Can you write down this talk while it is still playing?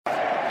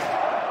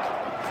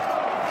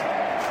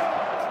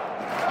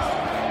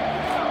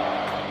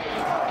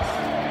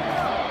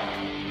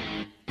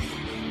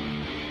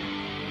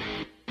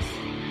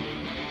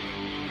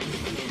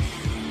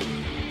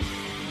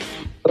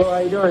Hello,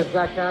 how you doing? It's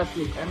Zach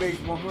Cassidy.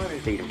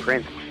 MH100. Tatum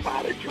Prince.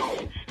 Father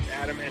Jones.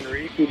 Adam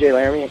Henry. TJ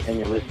Laramie, and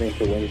you're listening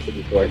to Win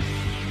City Sports.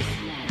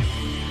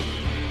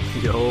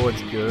 Yo,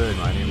 what's good?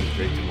 My name is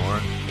Drake Demore,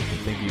 and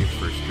thank you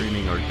for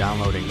streaming or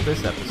downloading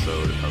this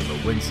episode of the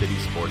Win City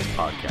Sports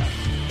Podcast.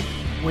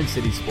 Win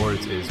City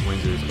Sports is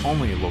Windsor's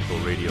only local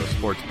radio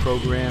sports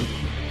program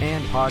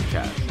and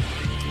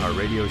podcast. Our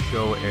radio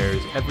show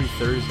airs every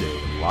Thursday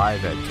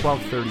live at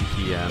 12:30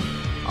 p.m.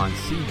 on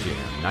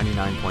CJAM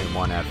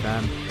 99.1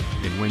 FM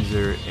in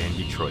Windsor and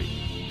Detroit.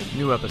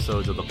 New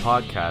episodes of the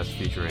podcast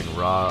featuring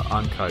raw,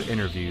 uncut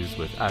interviews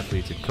with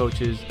athletes and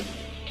coaches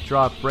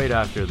drop right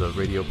after the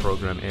radio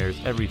program airs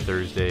every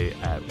Thursday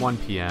at 1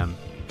 p.m.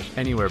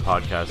 anywhere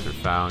podcasts are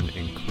found,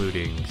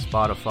 including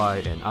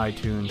Spotify and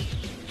iTunes,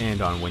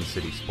 and on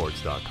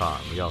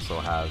WinCitySports.com. We also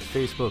have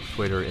Facebook,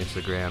 Twitter,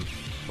 Instagram.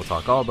 We'll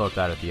talk all about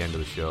that at the end of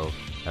the show,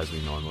 as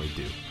we normally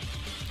do.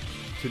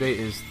 Today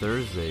is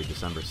Thursday,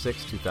 December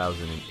 6,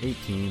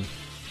 2018,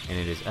 and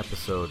it is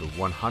episode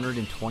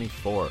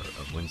 124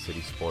 of Win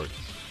City Sports.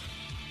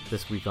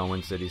 This week on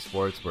Win City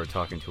Sports, we're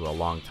talking to a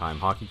longtime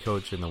hockey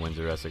coach in the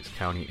Windsor-Essex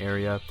County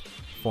area,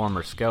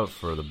 former scout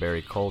for the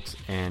Barrie Colts,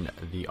 and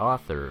the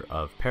author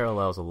of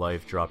Parallels of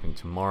Life, dropping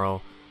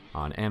tomorrow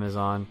on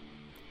Amazon.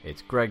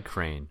 It's Greg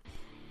Crain.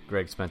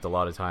 Greg spent a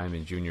lot of time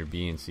in junior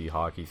B and C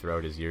hockey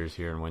throughout his years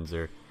here in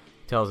Windsor.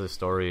 He tells his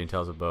story and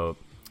tells about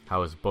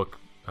how his book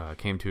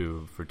came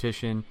to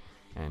fruition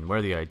and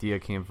where the idea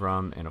came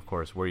from, and of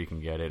course where you can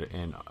get it.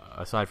 And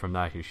aside from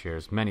that, he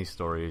shares many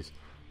stories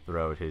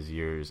throughout his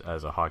years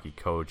as a hockey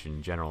coach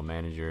and general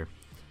manager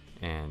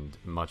and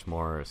much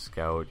more, a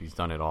scout. He's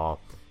done it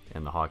all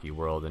in the hockey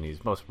world, and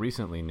he's most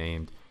recently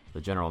named the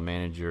general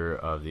manager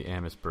of the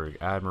Amherstburg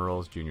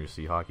Admirals Junior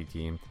C hockey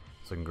team,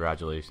 so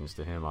congratulations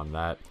to him on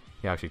that.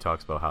 He actually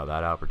talks about how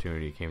that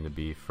opportunity came to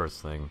be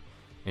first thing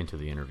into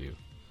the interview.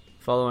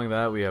 Following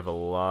that, we have a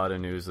lot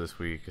of news this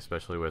week,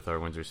 especially with our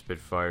Windsor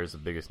Spitfires. The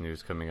biggest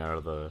news coming out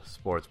of the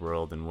sports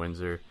world in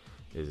Windsor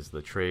is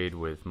the trade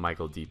with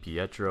Michael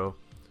DiPietro.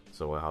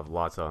 So we'll have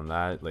lots on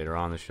that later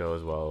on the show,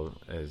 as well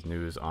as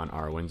news on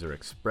our Windsor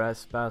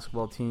Express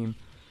basketball team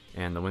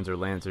and the Windsor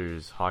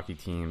Lancers hockey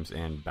teams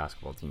and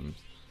basketball teams.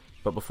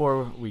 But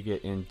before we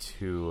get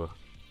into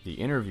the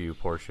interview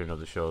portion of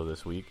the show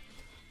this week,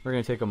 we're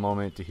going to take a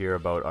moment to hear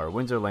about our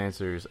Windsor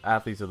Lancers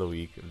Athletes of the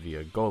Week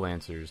via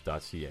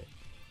GoLancers.ca.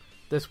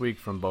 This week,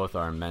 from both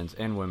our men's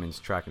and women's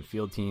track and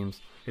field teams,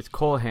 it's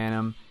Cole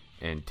Hannum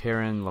and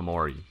Taryn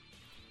Lamori.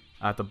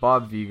 At the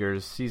Bob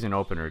Viger's season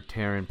opener,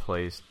 Taryn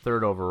placed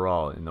third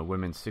overall in the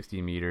women's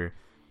 60-meter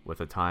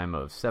with a time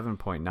of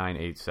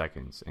 7.98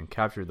 seconds and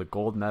captured the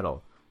gold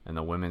medal in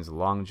the women's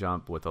long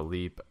jump with a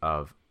leap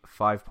of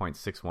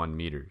 5.61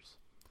 meters.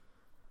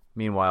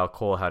 Meanwhile,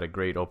 Cole had a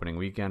great opening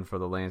weekend for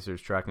the Lancers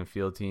track and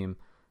field team.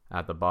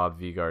 At the Bob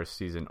Viger's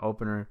season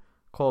opener,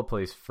 Cole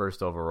placed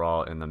first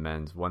overall in the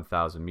men's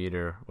 1,000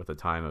 meter with a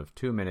time of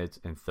 2 minutes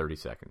and 30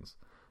 seconds.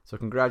 So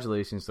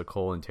congratulations to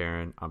Cole and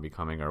Taryn on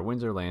becoming our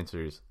Windsor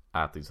Lancers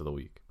Athletes of the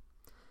Week.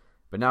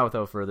 But now,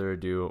 without further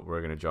ado,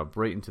 we're going to jump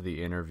right into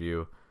the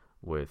interview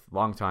with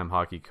longtime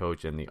hockey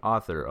coach and the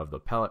author of the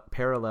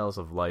Parallels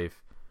of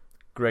Life,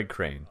 Greg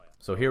Crain.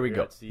 So here we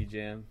go. At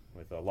CJAM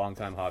with a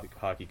longtime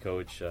hockey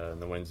coach in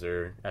the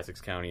Windsor,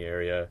 Essex County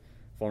area,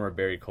 former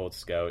Barrie Colts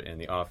scout, and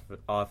the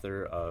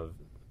author of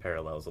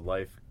Parallels of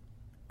Life,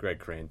 Greg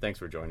Crain. Thanks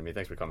for joining me.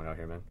 Thanks for coming out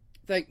here, man.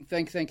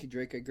 Thank you,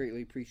 Drake. I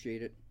greatly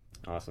appreciate it.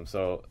 Awesome.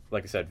 So,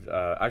 like I said,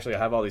 actually I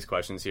have all these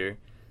questions here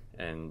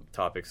and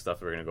topic stuff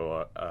that we're going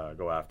to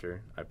go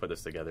after. I put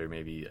this together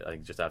maybe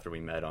just after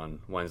we met on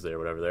Wednesday or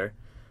whatever there.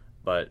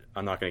 But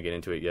I'm not going to get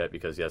into it yet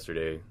because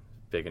yesterday,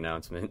 big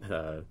announcement,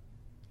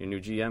 your new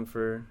GM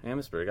for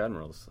Amherstburg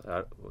Admirals.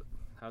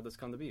 How'd this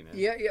come to be, man?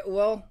 Yeah.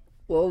 Well,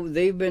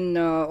 they've been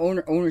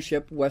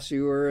ownership, Wes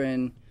Ewer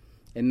and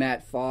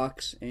Matt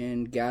Fox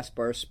and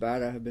Gaspar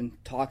Spada have been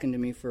talking to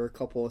me for a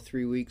couple of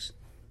 3 weeks.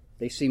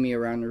 They see me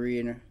around the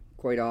arena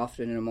quite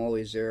often, and I'm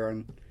always there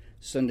on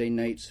Sunday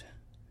nights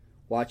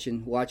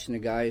watching the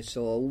guys.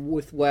 So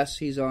with Wes,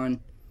 he's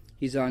on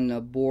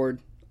the board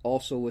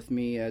also with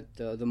me at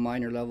the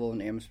minor level in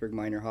Amherstburg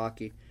minor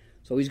hockey.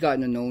 So he's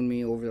gotten to know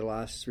me over the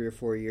last 3 or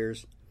 4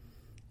 years,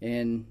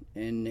 and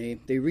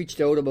they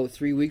reached out about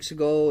 3 weeks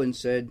ago and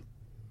said,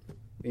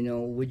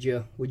 would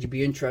you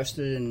be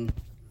interested in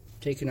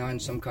taking on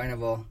some kind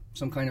of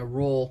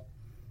role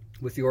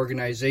with the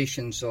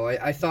organization? So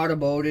I thought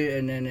about it,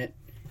 and then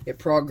it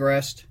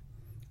progressed.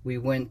 We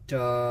had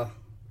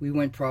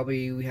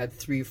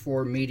 3 or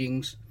 4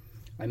 meetings.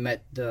 I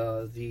met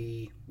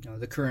the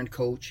current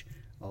coach,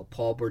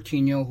 Paul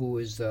Bertino, who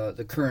is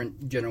the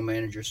current general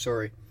manager.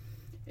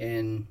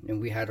 And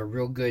we had a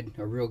real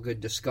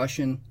good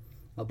discussion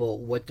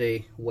about what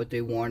they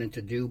wanted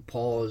to do.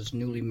 Paul is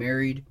newly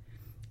married,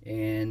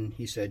 and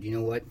he said, "You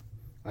know what?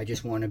 I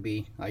just want to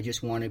be a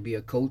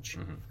coach.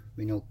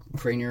 Mm-hmm.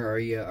 Crainer, are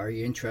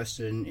you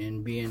interested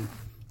in being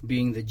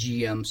the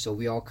GM?" So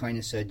we all kind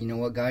of said, "You know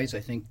what, guys? I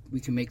think we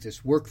can make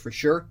this work for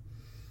sure."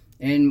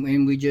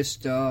 And we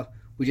just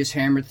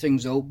hammered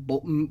things out.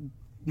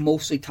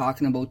 mostly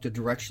talking about the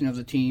direction of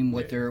the team,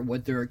 what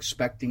they're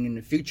expecting in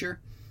the future,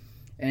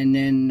 and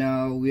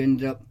then we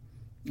ended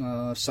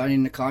up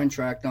signing the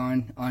contract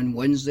on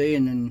Wednesday,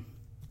 and then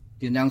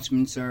the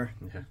announcements are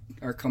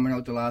coming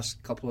out the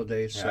last couple of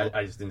days. Yeah, so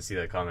I just didn't see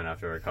that comment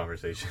after our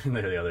conversation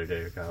there the other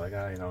day. We're kind of like,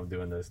 I'm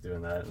doing this,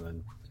 doing that, and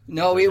then.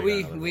 No,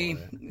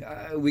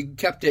 we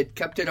kept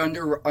it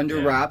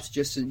under wraps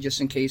just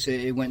in case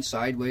it went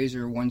sideways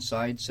or one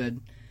side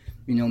said,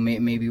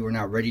 maybe we're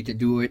not ready to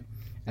do it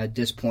at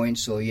this point.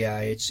 So yeah,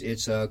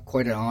 it's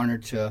quite an honor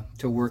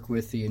to work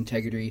with the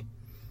Integrity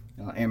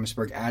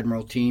Amherstburg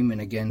Admiral team,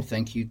 and again,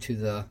 thank you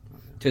to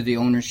the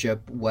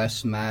ownership,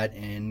 Wes, Matt,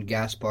 and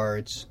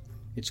Gaspar.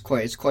 It's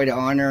quite an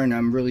honor, and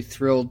I'm really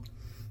thrilled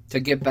to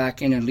get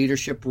back in a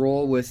leadership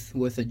role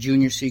with a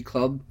Junior C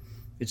club.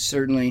 It's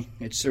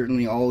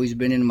certainly always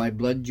been in my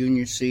blood,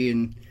 Junior C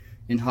and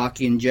in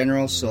hockey in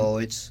general. So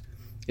it's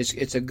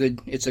a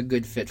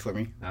good fit for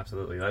me.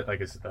 Absolutely.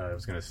 Like I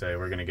was going to say,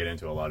 we're going to get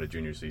into a lot of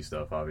Junior C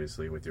stuff,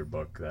 obviously, with your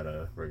book that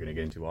we're going to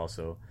get into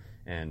also.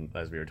 And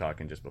as we were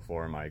talking just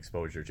before, my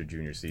exposure to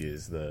Junior C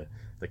is the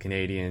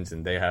Canadians,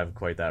 and they have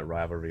quite that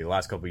rivalry. The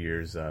last couple of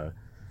years,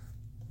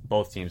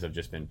 both teams have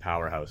just been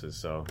powerhouses.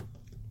 So,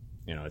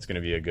 it's going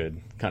to be a good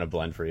kind of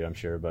blend for you, I'm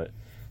sure. But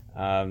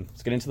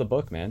let's get into the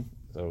book, man.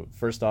 So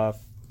first off,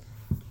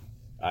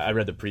 I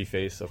read the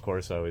preface, of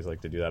course. I always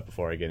like to do that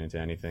before I get into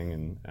anything,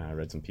 and I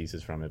read some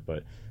pieces from it.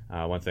 But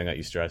one thing that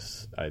you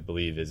stress, I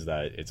believe, is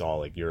that it's all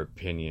like your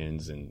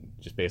opinions and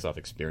just based off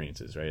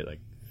experiences, right? Like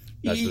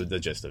that's the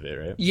gist of it,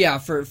 right? Yeah,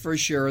 for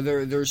sure.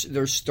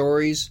 There's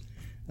stories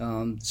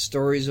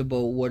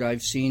about what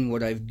I've seen,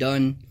 what I've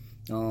done.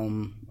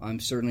 I'm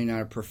certainly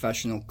not a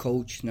professional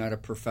coach, not a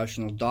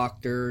professional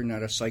doctor,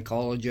 not a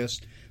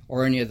psychologist,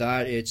 or any of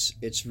that.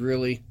 It's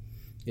really.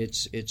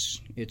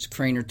 It's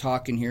Crainer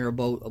talking here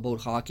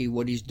about hockey,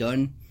 what he's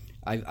done.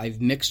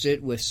 I've mixed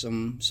it with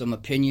some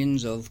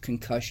opinions of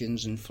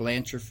concussions and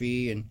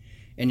philanthropy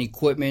and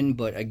equipment,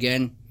 but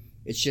again,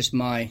 it's just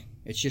my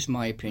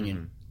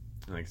opinion.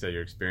 Mm-hmm. Like I said,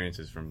 your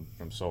experiences from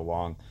so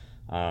long,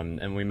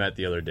 and we met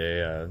the other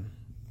day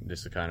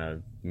just to kind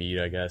of meet,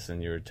 I guess,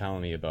 and you were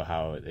telling me about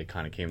how it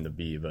kind of came to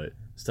be, but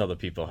just tell the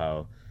people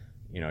how.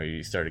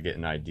 You started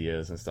getting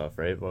ideas and stuff,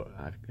 right? Well,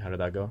 how did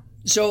that go?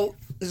 So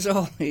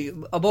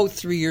about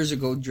 3 years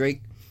ago,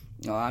 Drake,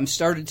 I'm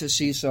started to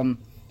see some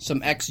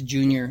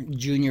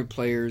ex-junior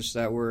players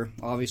that were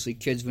obviously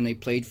kids when they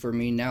played for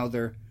me. Now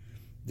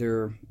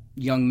they're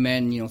young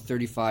men,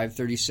 35,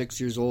 36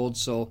 years old.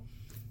 So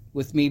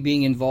with me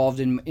being involved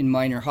in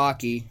minor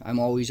hockey, I'm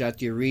always at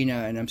the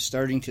arena, and I'm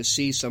starting to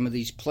see some of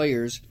these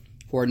players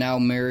who are now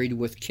married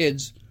with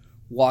kids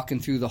walking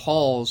through the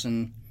halls,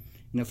 and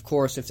of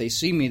course, if they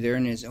see me there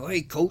and they say, "Oh,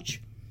 hey, coach,"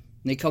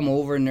 and they come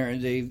over and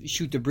they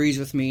shoot the breeze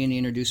with me and they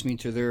introduce me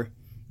to their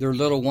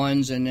little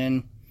ones.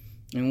 And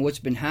what's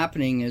been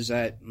happening is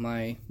that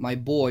my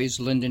boys,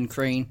 Lyndon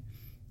Crain,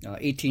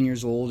 18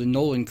 years old, and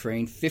Nolan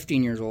Crain,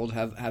 15 years old,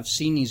 have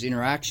seen these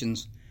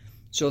interactions.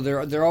 So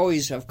they're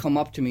always have come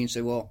up to me and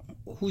say, "Well,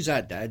 who's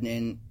that, Dad?"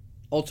 And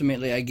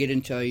ultimately, I get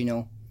into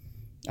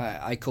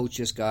I coach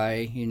this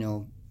guy,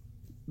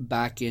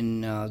 back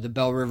in the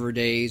Bell River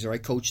days, or I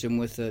coached them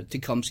with the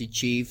Tecumseh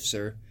Chiefs,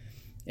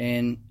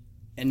 and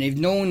they've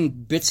known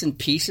bits and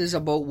pieces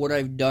about what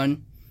I've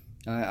done.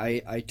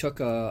 I took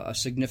a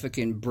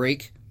significant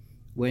break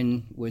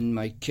when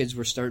my kids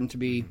were starting to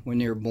be, when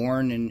they were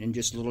born and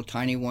just little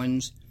tiny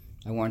ones.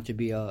 I wanted to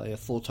be a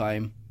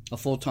full-time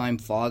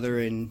father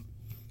and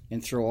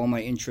throw all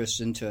my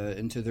interests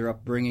into their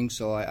upbringing.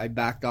 So I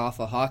backed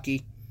off of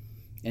hockey,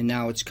 and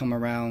now it's come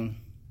around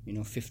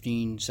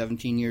 15,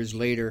 17 years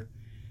later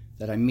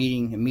that I'm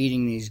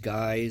meeting these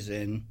guys,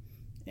 and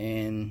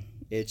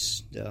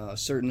it's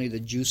certainly the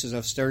juices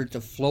have started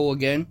to flow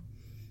again,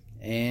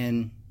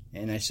 and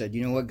I said,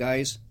 you know what,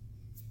 guys,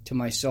 to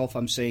myself,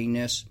 I'm saying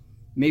this,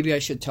 maybe I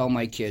should tell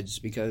my kids,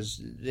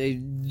 because they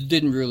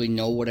didn't really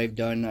know what I've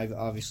done. I've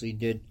obviously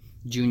did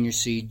Junior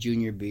C,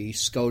 Junior B,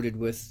 scouted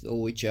with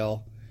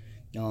OHL,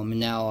 and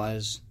now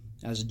as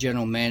a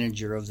general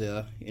manager of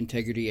the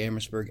Integrity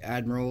Amherstburg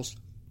Admirals,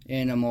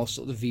 and I'm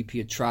also the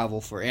VP of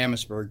travel for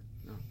Amherstburg.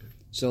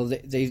 So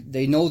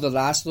they know the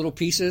last little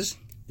pieces,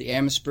 the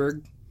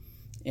Amherstburg,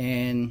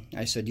 and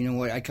I said, you know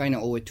what, I kind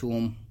of owe it to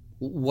them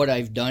what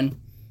I've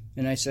done,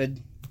 and I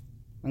said,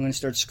 I'm going to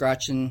start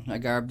scratching. I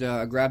grabbed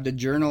a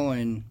journal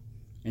and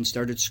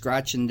started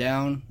scratching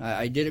down.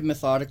 I did it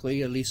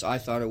methodically, at least I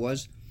thought it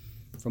was,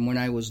 from when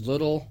I was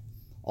little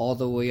all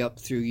the way up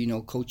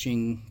through,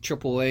 coaching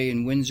AAA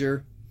in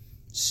Windsor,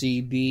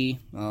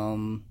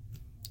 CB,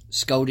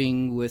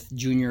 scouting with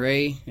Junior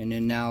A, and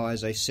then now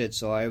as I sit.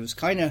 So I was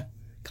kind of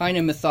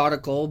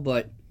methodical,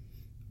 but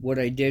what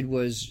I did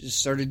was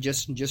started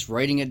just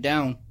writing it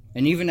down.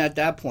 And even at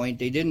that point,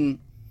 they didn't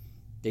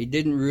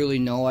really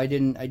know. I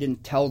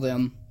didn't tell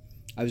them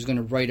I was going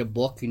to write a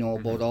book,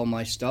 about all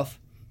my stuff.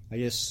 I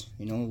just,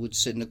 would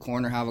sit in the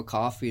corner, have a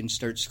coffee, and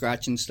start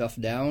scratching stuff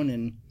down.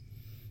 And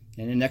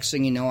the next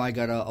thing you know, I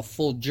got a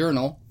full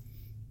journal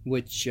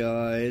which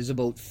is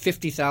about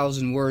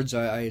 50,000 words,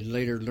 I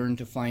later learned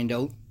to find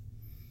out.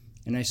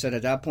 And I said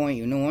at that point,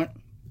 you know what?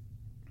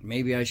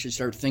 Maybe I should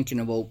start thinking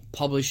about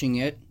publishing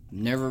it.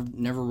 Never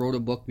wrote a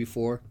book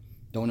before.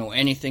 Don't know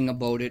anything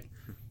about it.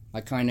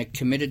 I kind of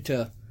committed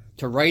to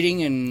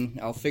writing, and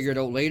I'll figure it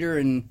out later.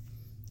 And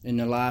in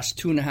the last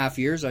 2.5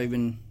 years, I've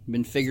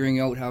been figuring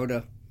out how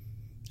to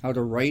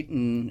write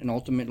and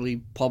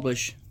ultimately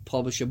publish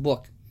a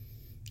book.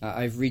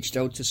 I've reached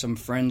out to some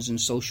friends in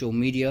social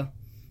media,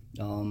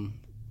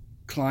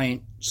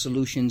 Client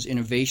Solutions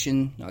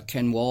Innovation,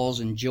 Ken Walls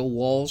and Jill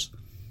Walls.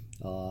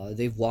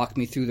 They've walked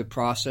me through the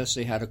process.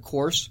 They had a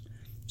course,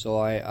 so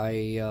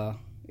I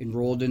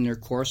enrolled in their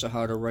course of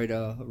how to write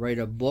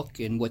a book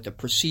and what the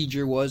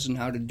procedure was and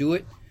how to do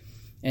it.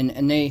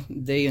 And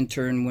they in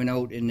turn went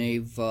out and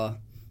they've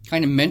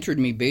kind of mentored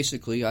me,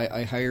 basically.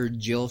 I hired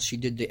Jill. She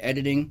did the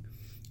editing.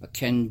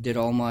 Ken did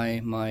all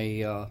my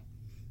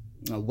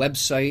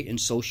website and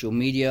social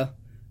media.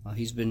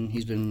 He's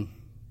been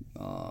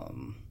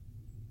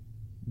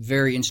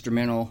very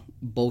instrumental,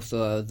 both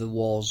the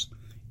Walls,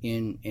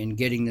 in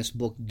getting this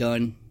book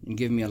done and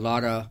giving me a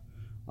lot of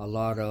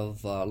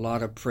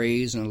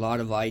praise and a lot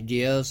of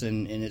ideas.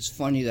 And it's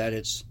funny that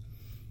it's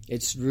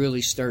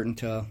really starting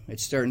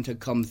to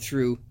come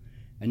through.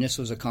 And this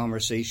was a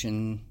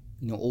conversation,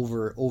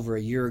 over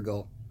a year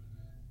ago.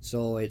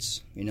 So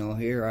it's,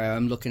 here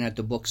I'm looking at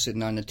the book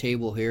sitting on the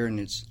table here, and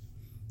it's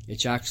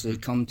actually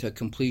come to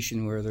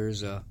completion, where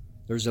there's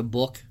a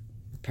book,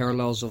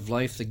 Parallels of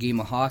Life, the Game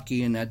of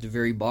Hockey, and at the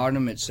very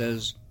bottom it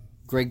says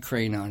Greg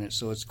Crain on it.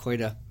 So it's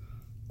quite a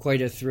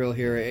thrill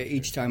here.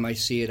 Each time I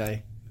see it,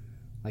 I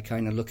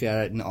kind of look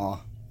at it in awe.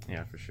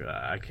 Yeah, for sure.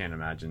 I can't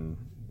imagine,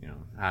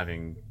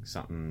 having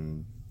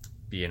something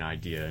be an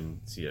idea and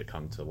see it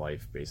come to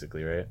life,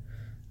 basically, right?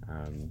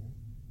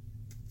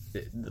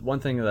 One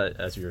thing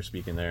that, as you were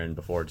speaking there and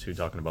before too,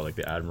 talking about like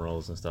the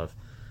admirals and stuff,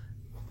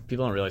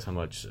 people don't realize how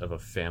much of a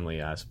family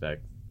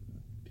aspect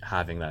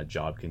having that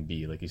job can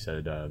be. Like you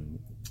said,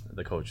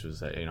 the coach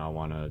was, I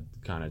want to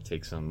kind of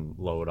take some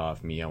load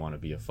off me. I want to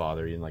be a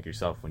father, even like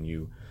yourself when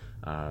you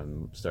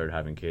started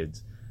having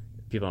kids.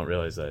 People don't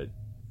realize that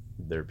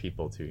they're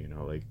people too.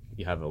 Like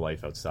you have a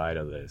life outside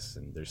of this,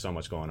 and there's so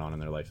much going on in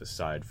their life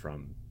aside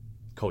from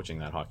coaching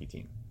that hockey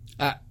team.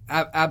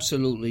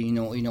 Absolutely.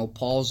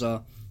 Paul's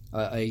a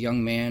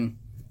young man,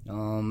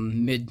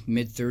 mid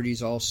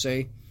 30s, I'll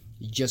say.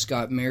 He just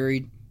got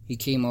married. He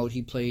came out.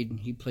 He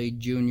played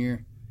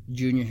junior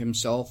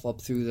himself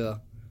up through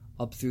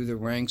the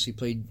ranks. He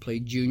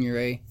played junior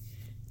A.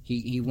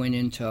 He went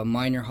into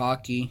minor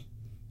hockey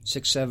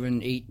 6,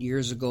 7, 8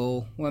 years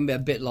ago. Well, a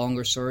bit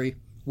longer, sorry,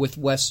 with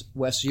Wes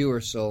Ewer.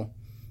 So,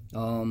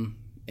 and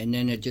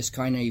then it just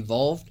kind of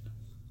evolved.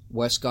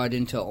 Wes got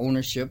into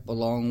ownership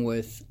along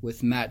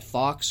with Matt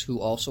Fox, who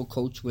also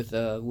coached with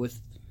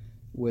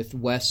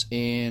Wes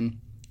and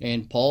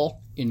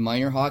Paul in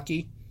minor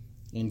hockey.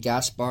 And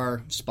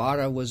Gaspar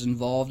Spada was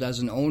involved as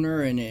an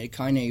owner, and it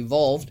kind of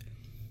evolved.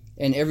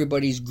 And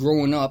everybody's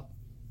growing up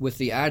with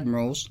the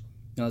Admirals,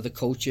 the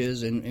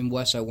coaches, and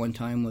Wes at one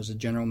time was a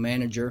general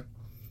manager.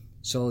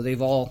 So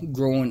they've all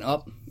grown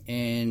up,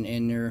 and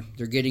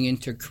they're getting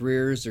into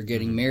careers. They're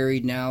getting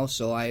married now.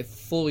 So I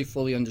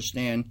fully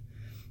understand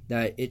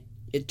that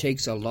it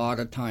takes a lot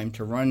of time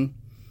to run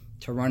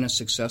a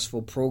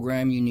successful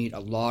program. You need a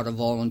lot of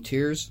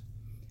volunteers,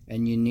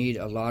 and you need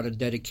a lot of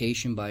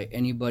dedication by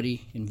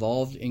anybody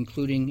involved,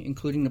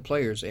 including the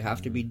players. They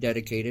have to be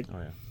dedicated. Oh,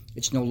 yeah.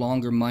 It's no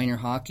longer minor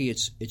hockey.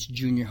 It's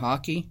junior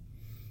hockey.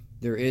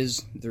 There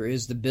is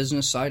the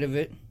business side of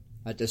it.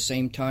 At the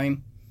same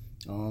time,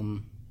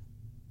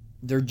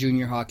 they're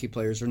junior hockey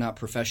players. They're not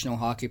professional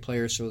hockey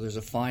players, so there's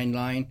a fine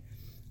line.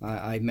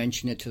 I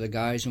mentioned it to the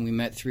guys, and we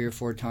met 3 or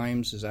 4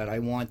 times, is that I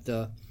want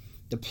the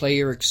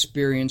player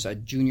experience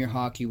at junior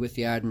hockey with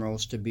the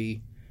Admirals to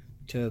be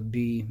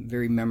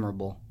very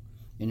memorable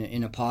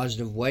in a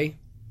positive way.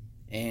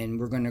 And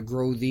we're going to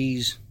grow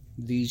these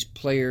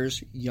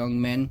players,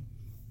 young men,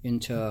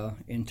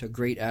 into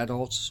great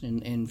adults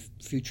and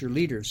future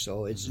leaders.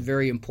 So it's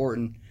very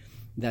important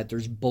that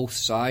there's both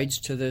sides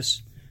to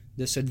this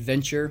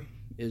adventure.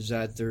 Is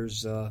that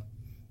there's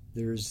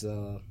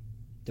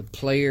the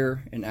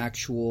player and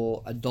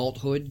actual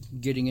adulthood,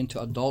 getting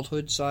into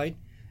adulthood side,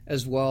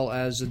 as well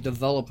as the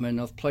development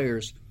of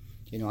players.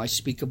 I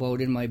speak about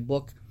in my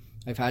book,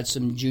 I've had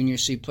some junior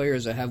C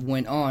players that have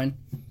went on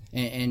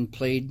and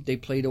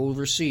played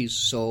overseas.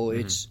 So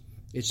it's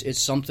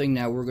something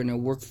that we're going to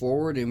work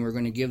forward, and we're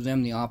going to give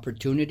them the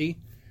opportunity.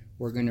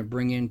 We're going to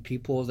bring in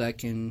people that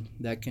can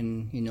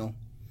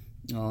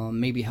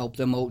maybe help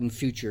them out in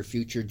future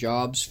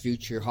jobs,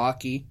 future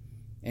hockey,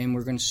 and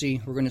we're going to see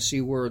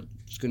where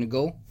it's going to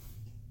go.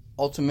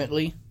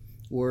 Ultimately,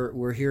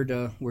 we're here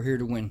to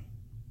win.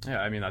 Yeah,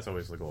 I mean that's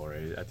always the goal,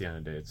 right? At the end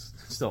of the day, it's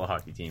still a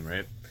hockey team,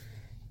 right?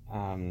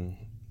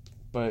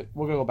 But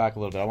we'll go back a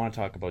little bit. I want to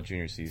talk about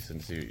junior C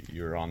since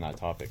you were on that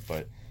topic.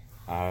 But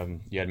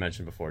you had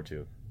mentioned before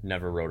too,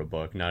 never wrote a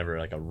book, never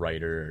like a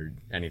writer or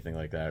anything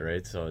like that,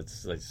 right? So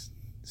it's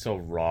so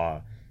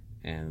raw,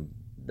 and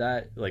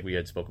that, like we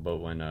had spoke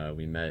about when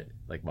we met,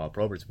 like Bob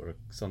Probert's book,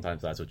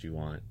 sometimes that's what you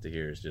want to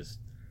hear, is just,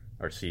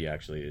 or see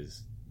actually,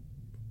 is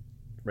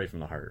right from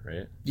the heart,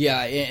 right?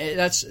 Yeah,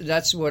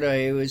 that's what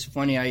it was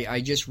funny.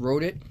 I just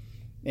wrote it,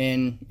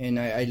 and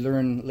I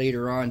learned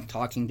later on,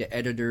 talking to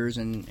editors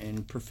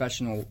and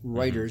professional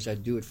writers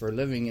that do it for a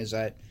living, is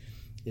that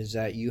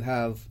you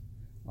have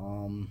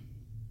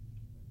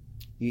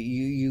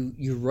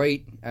you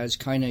write as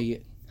kind of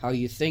how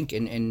you think,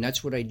 and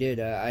that's what I did.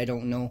 I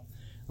don't know.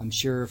 I'm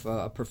sure if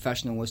a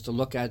professional was to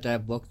look at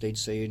that book, they'd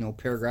say,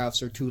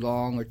 paragraphs are too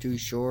long or too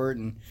short,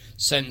 and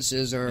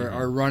sentences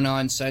are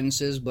run-on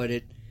sentences. But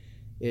it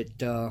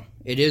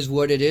is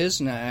what it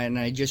is, and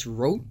I just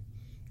wrote,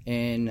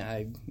 and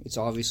it's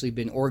obviously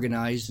been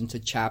organized into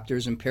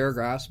chapters and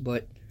paragraphs,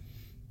 but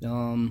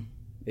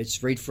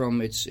it's right from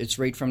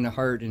the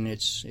heart, and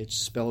it's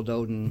spelled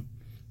out in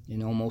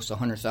almost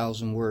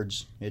 100,000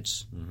 words.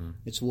 It's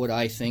what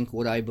I think,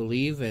 what I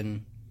believe,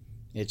 and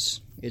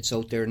it's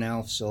out there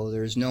now. So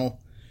there's no,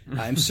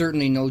 I'm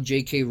certainly no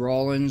J.K.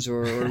 Rowling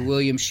or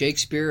William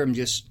Shakespeare. I'm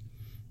just,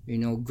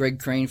 Greg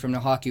Crain from the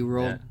hockey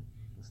world. Yeah.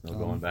 There's no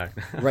going back.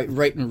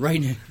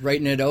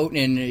 writing it out,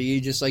 and you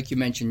just like you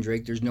mentioned,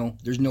 Drake. There's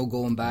no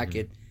going back.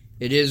 It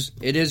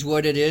is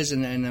what it is,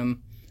 and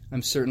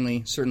I'm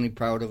certainly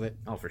proud of it.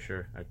 Oh, for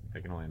sure. I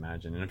can only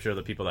imagine, and I'm sure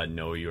the people that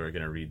know you are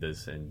going to read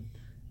this and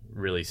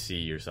really see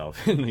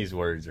yourself in these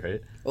words,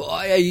 right?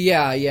 Well,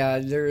 yeah.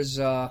 There's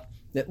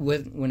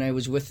when I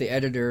was with the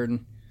editor,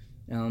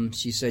 and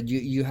she said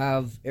you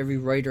have, every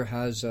writer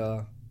has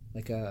a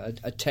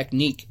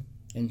technique,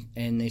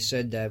 and they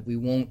said that we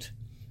won't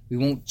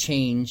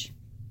change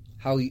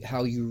how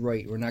you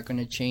write. We're not going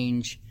to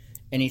change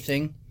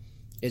anything.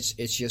 It's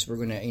just we're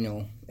going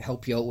to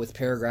help you out with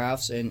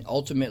paragraphs, and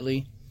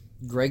ultimately,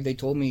 Greg, they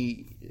told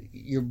me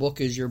your book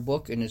is your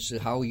book, and it's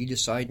how you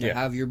decide to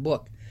have your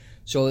book.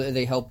 So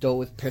they helped out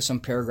with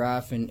some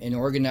paragraph and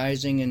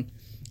organizing,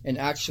 and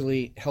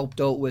actually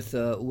helped out with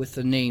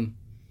the name.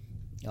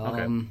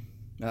 Okay.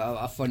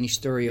 A funny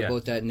story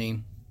about that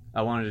name.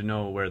 I wanted to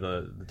know where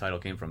the title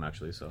came from,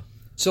 actually.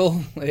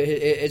 So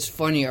it's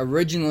funny.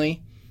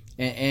 Originally,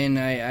 and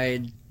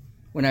I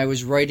when I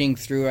was writing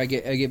through, I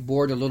get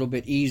bored a little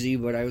bit easy,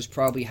 but I was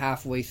probably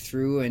halfway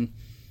through, and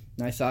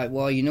I thought,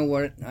 well, you know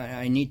what?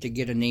 I need to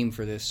get a name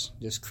for this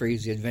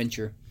crazy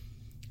adventure.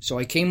 So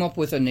I came up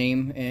with a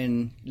name,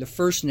 and the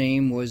first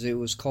name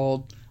was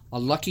called A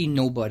Lucky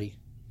Nobody.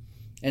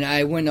 And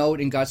I went out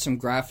and got some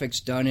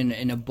graphics done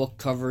and a book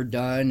cover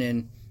done,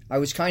 and I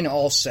was kind of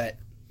all set.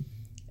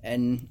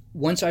 And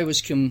once I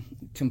was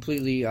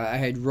completely, I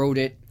had wrote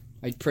it,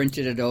 I'd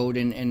printed it out,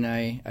 and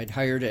I'd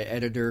hired an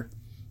editor,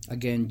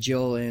 again,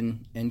 Jill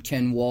and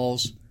Ken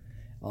Walls.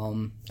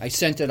 I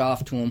sent it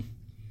off to them,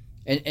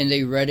 and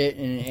they read it,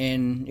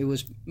 and it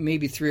was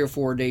maybe 3 or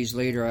 4 days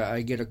later,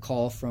 I get a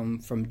call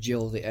from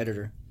Jill, the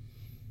editor.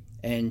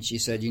 And she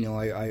said,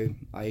 I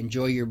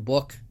enjoy your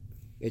book.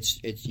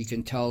 It's you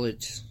can tell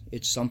it's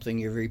something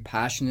you're very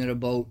passionate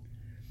about.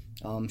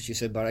 She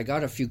said, but I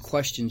got a few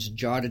questions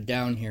jotted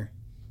down here.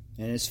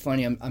 And it's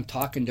funny, I'm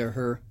talking to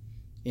her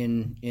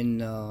in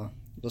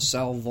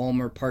LaSalle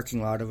Vollmer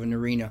parking lot of an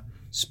arena,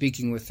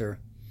 speaking with her.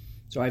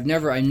 So I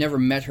never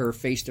met her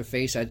face to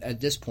face at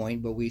this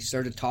point, but we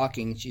started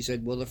talking. She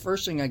said, well, the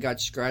first thing I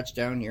got scratched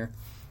down here,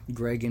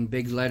 Greg, in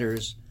big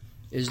letters,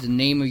 is the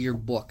name of your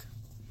book.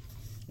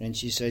 And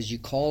she says, you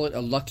call it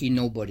A Lucky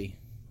Nobody.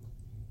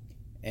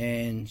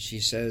 And she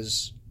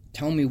says,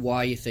 tell me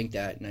why you think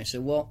that. And I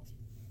said, well,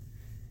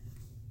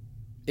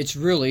 it's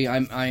really,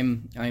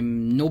 I'm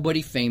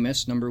nobody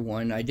famous, number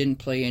one. I didn't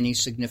play any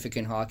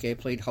significant hockey. I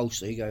played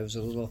house league. I was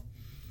a little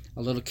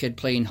kid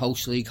playing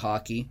house league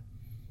hockey.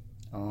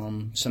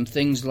 Some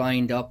things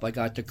lined up. I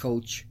got to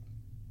coach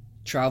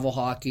travel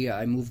hockey.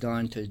 I moved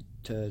on to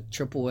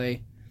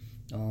AAA.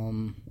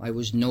 I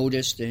was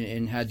noticed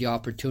and had the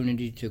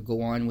opportunity to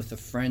go on with a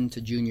friend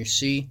to Junior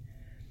C,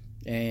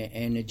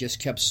 and it just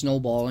kept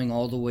snowballing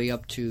all the way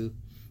up to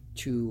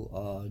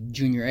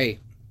Junior A.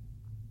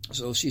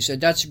 So she said,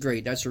 that's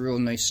great. That's a real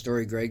nice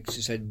story, Greg.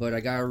 She said, but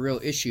I got a real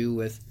issue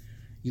with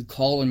you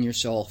calling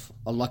yourself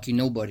a lucky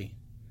nobody.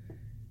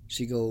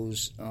 She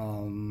goes,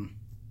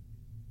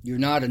 you're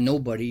not a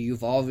nobody. You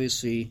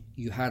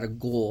had a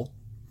goal.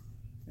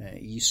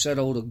 You set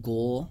out a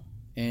goal,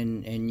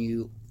 and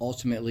you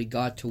ultimately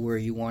got to where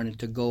you wanted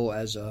to go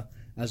as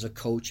a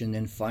coach, and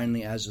then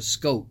finally as a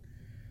scout.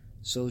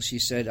 So she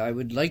said, I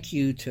would like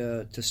you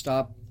to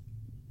stop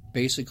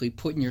basically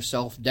putting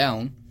yourself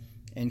down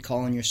and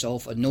calling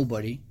yourself a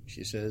nobody,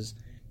 she says,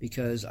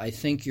 because I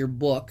think your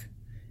book,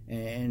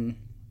 and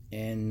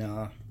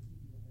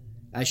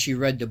as she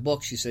read the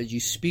book, she said, you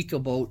speak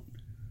about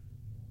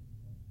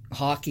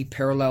hockey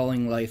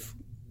paralleling life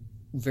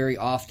very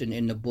often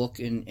in the book,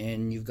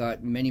 and you've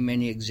got many,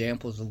 many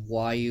examples of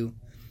why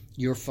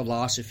your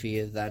philosophy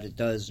is that it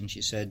does. And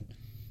she said,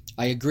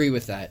 I agree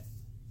with that.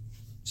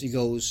 She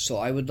goes, so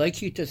I would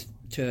like you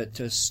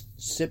to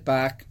sit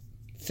back,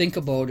 think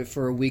about it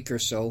for a week or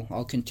so.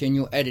 I'll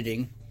continue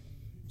editing.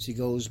 She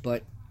goes,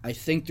 but I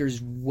think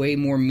there's way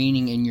more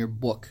meaning in your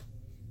book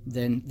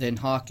than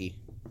hockey.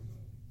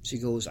 She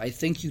goes, I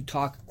think you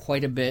talk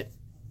quite a bit,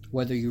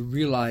 whether you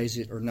realize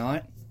it or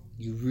not.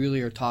 You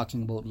really are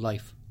talking about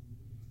life.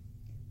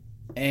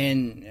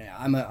 And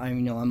I'm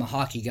a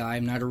hockey guy.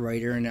 I'm not a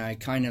writer, and I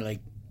kind of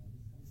like,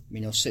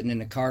 sitting in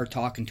the car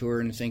talking to her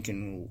and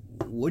thinking,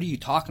 what are you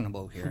talking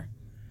about here?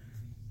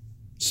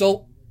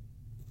 So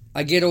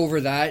I get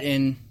over that,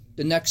 and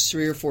the next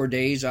 3 or 4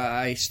 days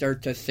I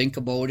start to think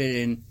about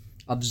it and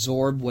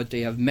absorb what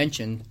they have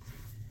mentioned.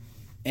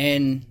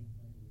 And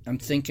I'm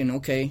thinking,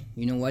 okay,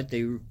 you know what?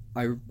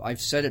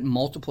 I've said it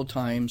multiple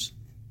times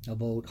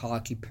about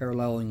hockey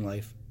paralleling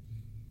life.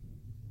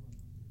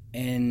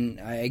 And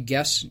I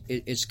guess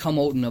it's come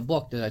out in a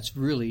book that's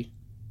really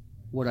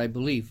what I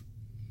believe.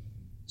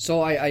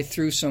 So I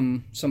threw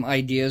some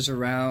ideas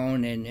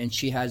around, and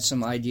she had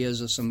some ideas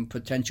of some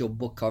potential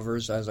book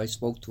covers as I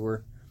spoke to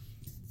her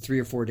 3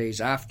 or 4 days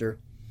after.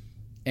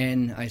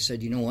 And I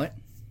said, you know what?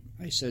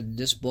 I said,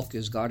 this book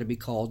has got to be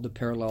called The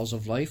Parallels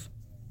of Life,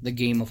 The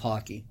Game of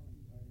Hockey.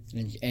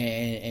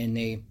 And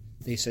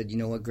they said, you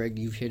know what, Greg,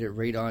 you've hit it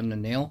right on the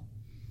nail.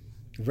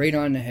 Right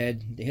on the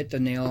head. They hit the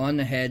nail on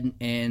the head,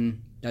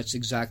 and that's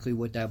exactly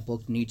what that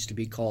book needs to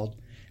be called,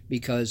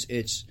 because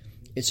it's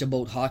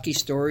about hockey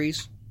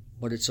stories,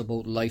 but it's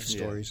about life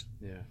stories.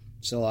 Yeah.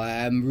 So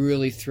I'm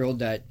really thrilled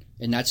that,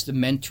 and that's the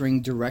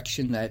mentoring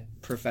direction that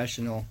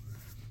professional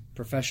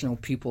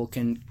people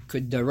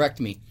could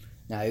direct me.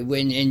 Now,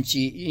 and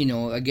she,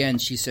 again,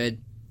 she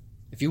said,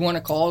 if you want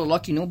to call it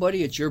Lucky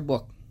Nobody, it's your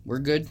book. We're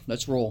good.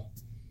 Let's roll.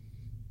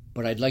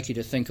 But I'd like you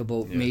to think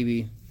about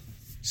maybe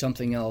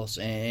something else,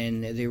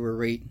 and they were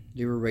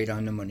right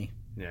on the money.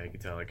 Yeah, you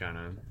could tell it kind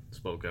of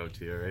spoke out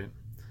to you, right?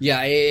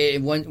 Yeah,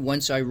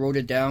 once I wrote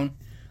it down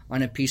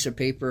on a piece of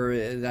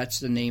paper, that's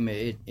the name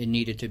it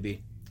needed to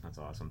be. That's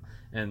awesome.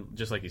 And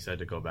just like you said,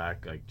 to go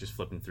back, like just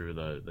flipping through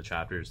the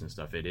chapters and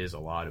stuff, it is a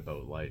lot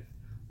about life.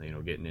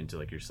 Getting into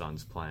like your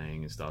son's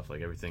playing and stuff,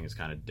 like everything is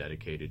kind of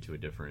dedicated to a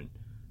different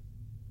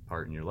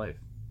part in your life.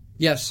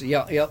 Yes,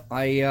 yeah.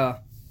 I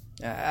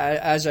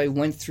as I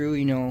went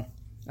through,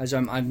 as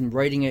I'm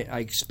writing it, I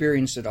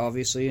experienced it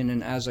obviously, and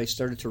then as I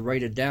started to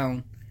write it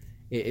down,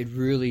 it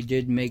really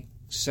did make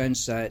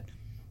sense that,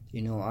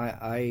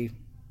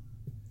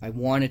 I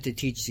wanted to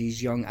teach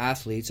these young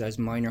athletes as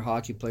minor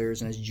hockey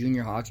players and as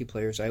junior hockey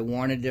players. I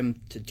wanted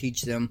them to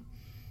teach them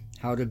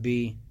how to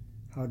be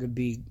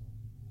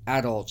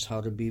adults,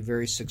 how to be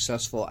very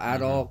successful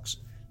adults,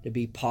 to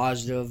be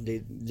positive.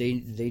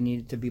 They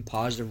needed to be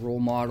positive role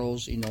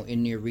models, in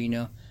the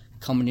arena,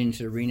 coming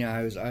into the arena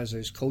as I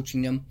was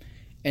coaching them,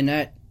 and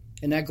that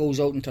goes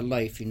out into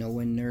life.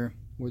 When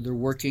they're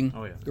working,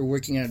 they're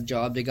working at a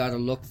job. They got to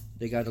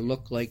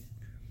look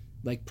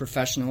like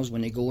professionals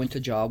when they go into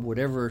job,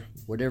 whatever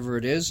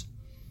it is.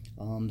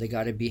 They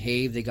got to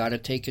behave. They got to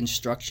take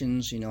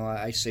instructions.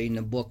 I say in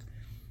the book,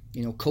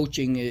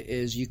 coaching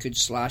is, you could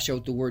slash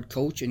out the word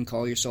coach and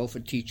call yourself a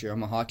teacher.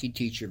 I'm a hockey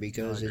teacher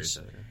because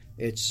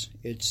it's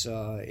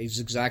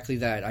exactly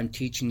that. I'm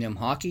teaching them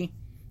hockey.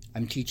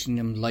 I'm teaching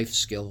them life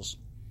skills.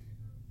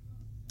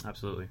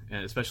 Absolutely,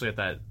 and especially at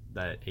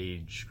that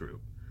age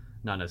group,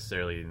 not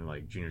necessarily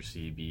like junior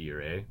C, B,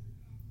 or A.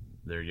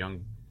 They're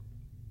young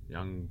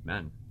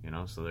men,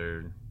 so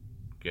they're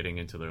getting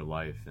into their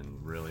life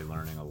and really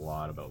learning a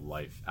lot about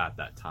life at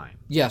that time.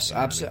 Yes,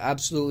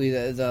 absolutely.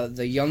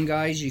 The young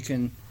guys,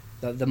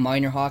 the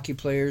minor hockey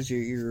players,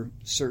 you're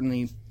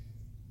certainly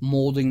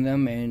molding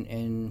them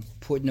and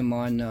putting them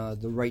on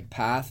the right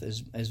path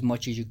as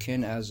much as you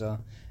can as a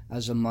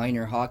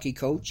minor hockey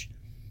coach.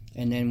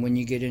 And then when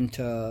you get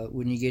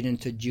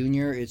into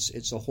junior,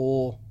 it's a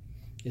whole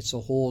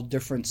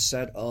different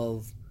set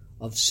of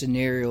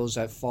scenarios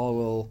that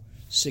follow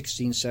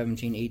 16,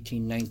 17,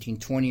 18, 19,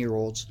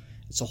 20-year-olds.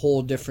 It's a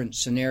whole different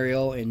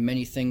scenario, and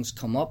many things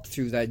come up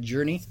through that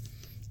journey.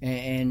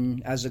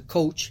 And as a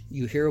coach,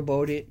 you hear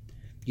about it,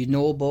 you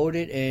know about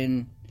it,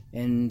 and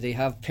they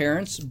have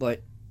parents,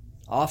 but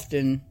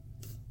often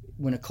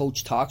when a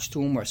coach talks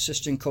to them or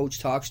assistant coach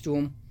talks to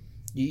them,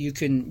 you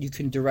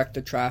can direct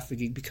the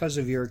traffic because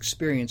of your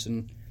experience.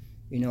 And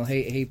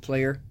hey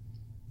player,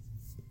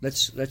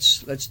 let's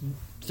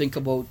think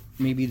about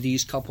maybe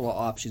these couple of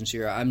options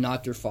here. I'm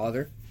not their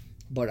father,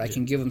 but I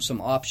can give them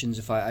some options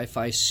if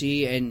I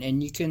see,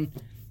 and you can,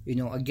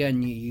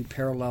 again, you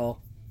parallel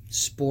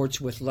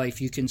sports with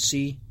life. You can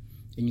see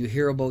and you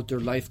hear about their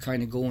life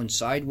kind of going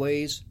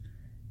sideways,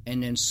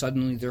 and then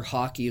suddenly their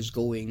hockey is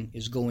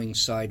going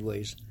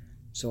sideways.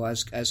 So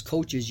as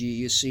coaches,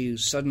 you see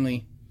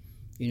suddenly,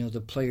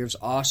 the player's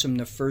awesome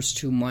the first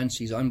 2 months.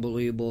 He's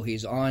unbelievable.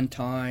 He's on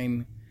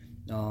time.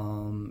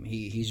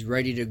 He's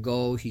ready to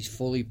go. He's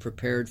fully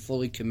prepared,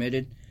 fully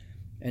committed.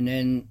 And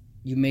then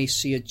you may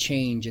see a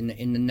change in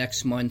the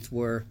next month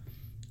where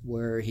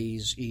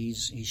he's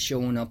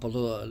showing up a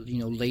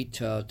little late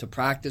to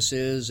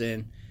practices,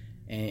 and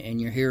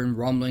you're hearing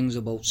rumblings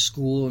about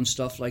school and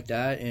stuff like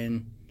that.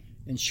 And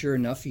sure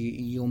enough,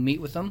 you'll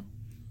meet with him,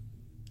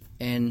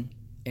 and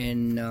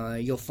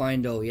you'll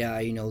find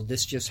out,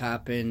 this just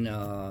happened.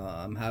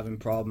 I'm having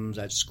problems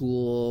at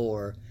school,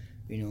 or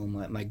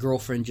my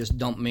girlfriend just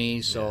dumped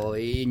me. So,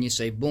 and you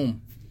say,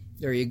 boom,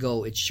 there you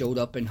go. It showed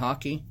up in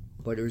hockey,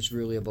 but it was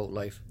really about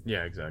life.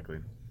 Yeah, exactly.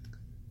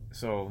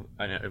 So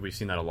I know we've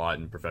seen that a lot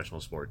in professional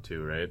sport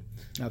too, right?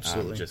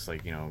 Absolutely. Just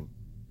like,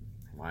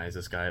 why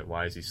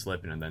is he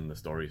slipping? And then the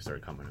stories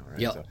start coming out, right?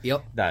 Yep. So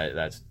Yep.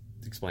 That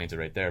explains it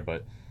right there.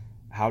 But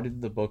how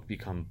did the book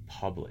become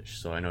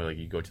published? So I know, like,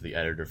 you go to the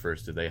editor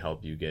first. Did they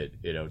help you get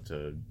it out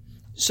to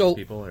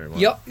people? Or what?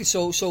 Yep.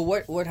 So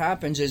what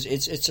happens is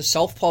it's a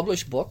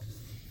self-published book,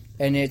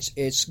 and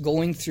it's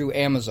going through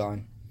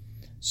Amazon.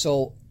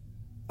 So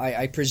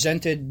I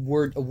presented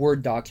a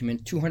Word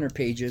document, 200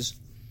 pages.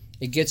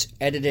 It gets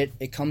edited.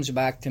 It comes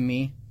back to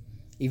me.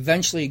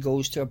 Eventually, it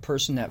goes to a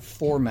person that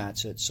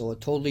formats it. So a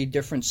totally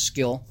different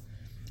skill.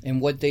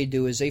 And what they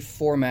do is they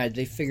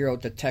figure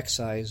out the text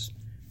size.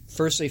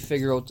 First, they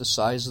figure out the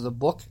size of the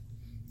book.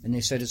 And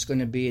they said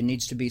it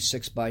needs to be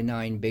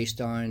 6x9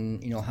 based on,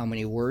 how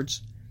many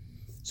words.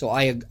 So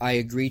I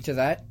agree to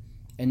that.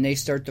 And they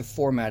start the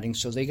formatting.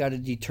 So they got to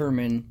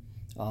determine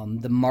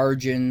the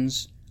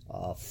margins,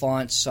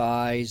 font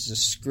size, the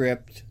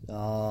script,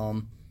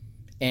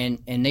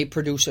 and they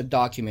produce a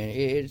document.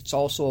 It's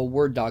also a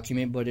Word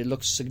document, but it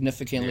looks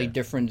significantly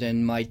different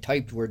than my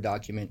typed Word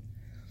document.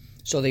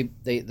 So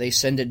they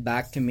send it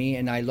back to me,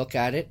 and I look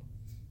at it,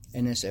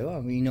 and I say,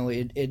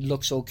 it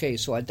looks okay.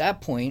 So at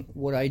that point,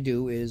 what I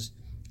do is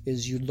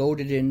you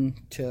load it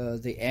into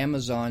the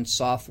Amazon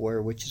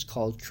software, which is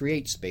called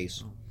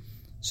CreateSpace.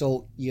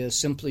 So you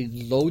simply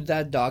load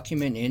that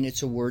document in.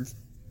 It's a Word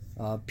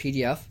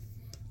PDF.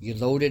 You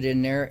load it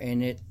in there,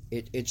 and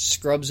it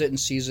scrubs it and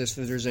sees if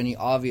there's any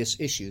obvious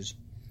issues.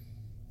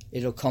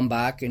 It'll come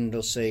back and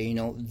it'll say,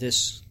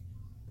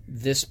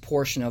 this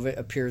portion of it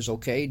appears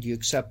okay. Do you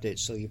accept it?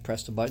 So you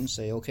press the button,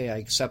 say, okay, I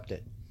accept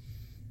it.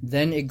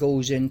 Then it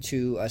goes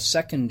into a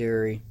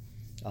secondary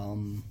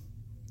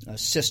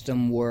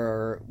system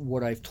where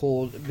what I've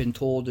been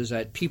told is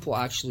that people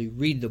actually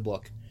read the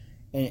book,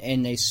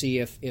 and they see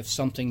if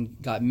something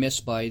got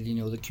missed by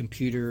the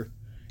computer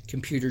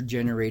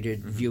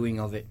generated viewing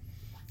of it.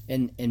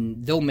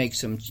 And they'll make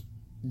some.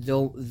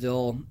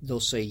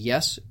 They'll say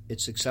yes,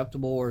 it's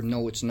acceptable, or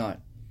no, it's not.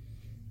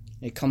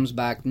 It comes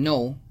back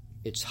no,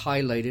 it's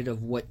highlighted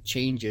of what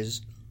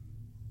changes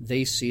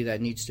they see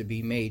that needs to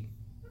be made.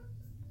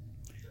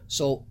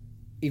 So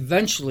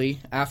eventually,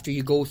 after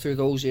you go through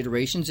those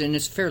iterations, and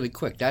it's fairly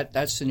quick.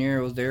 That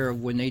scenario there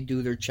of when they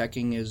do their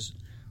checking is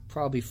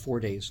probably 4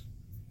 days.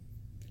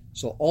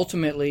 So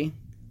ultimately,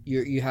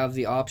 you have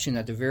the option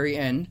at the very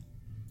end.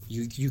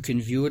 You can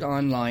view it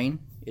online.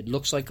 It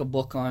looks like a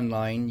book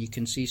online. You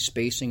can see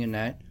spacing in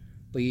that,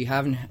 but you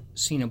haven't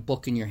seen a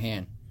book in your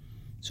hand.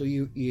 So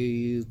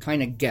you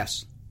kind of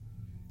guess.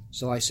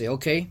 So I say,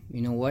 okay,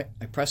 you know what?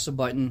 I press the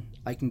button.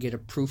 I can get a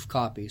proof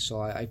copy.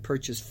 So I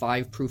purchased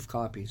 5 proof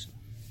copies.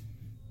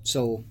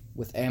 So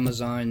with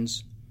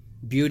Amazon's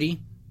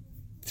Beauty,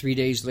 3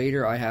 days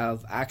later, I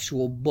have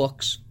actual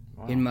books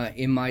in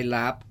my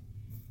lap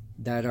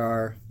that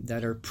are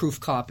proof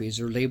copies.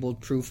 They're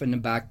labeled proof in the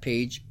back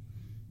page.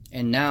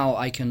 And now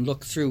I can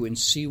look through and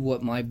see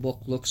what my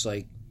book looks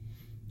like.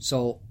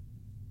 So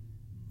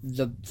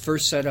the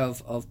first set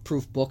of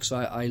proof books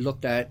I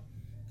looked at,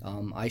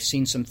 I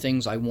seen some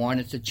things I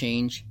wanted to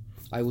change.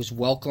 I was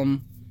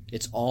welcome.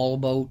 It's all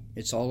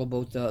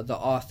about the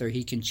author.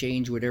 He can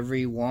change whatever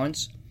he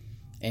wants.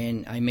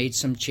 And I made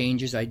some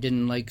changes. I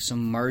didn't like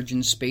some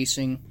margin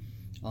spacing.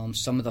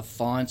 Some of the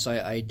fonts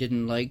I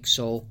didn't like.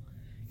 So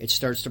it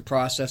starts the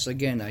process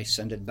again. I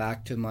send it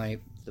back to my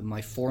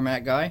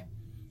format guy.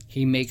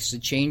 He makes the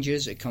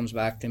changes. It comes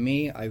back to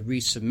me. I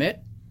resubmit.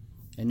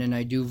 And then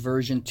I do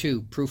version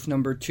 2, proof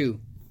number 2.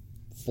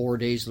 4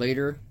 days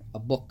later, a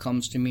book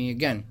comes to me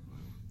again.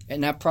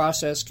 And that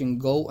process can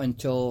go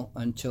until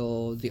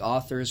the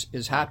author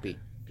is happy.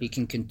 He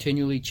can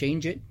continually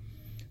change it.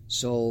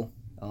 So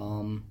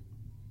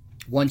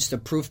once the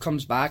proof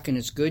comes back and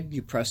it's good,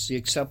 you press the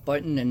accept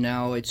button, and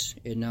now it's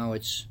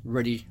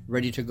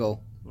ready to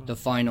go. The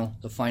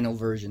final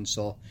version.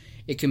 So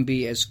it can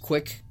be as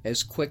quick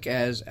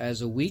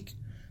as a week,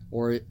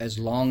 or as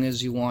long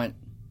as you want,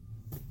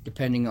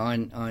 depending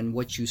on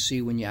what you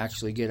see when you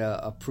actually get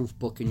a proof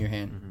book in your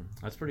hand. Mm-hmm.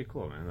 That's pretty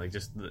cool, man. Like,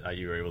 just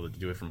you were able to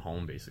do it from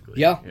home, basically.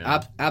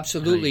 Yeah,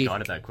 absolutely. You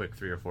got it that quick,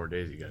 3 or 4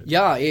 days, you guys.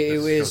 Yeah,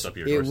 it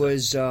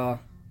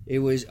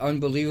was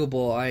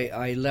unbelievable.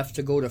 I left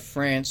to go to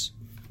France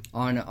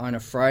on a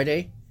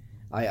Friday.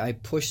 I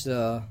pushed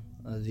the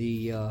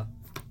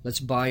let's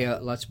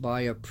buy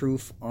a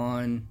proof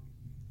on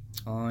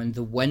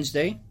the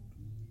Wednesday,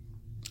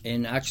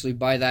 and actually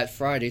by that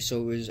Friday,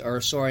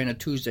 on a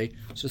Tuesday.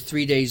 So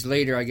 3 days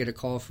later, I get a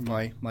call from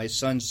my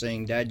son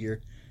saying, "Dad,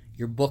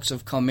 your books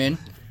have come in.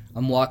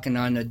 I'm walking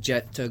on a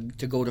jet to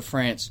go to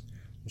France."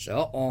 I said,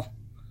 "Uh-oh."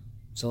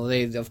 So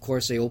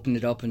they opened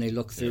it up and they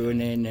looked through,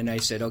 and I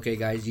said, "Okay,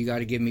 guys, you got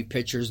to give me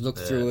pictures. Look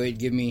through it.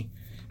 Give me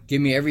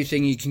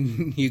everything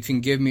you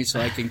can give me, so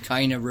I can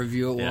kind of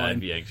review it."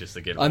 I'd be anxious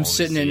to get. I'm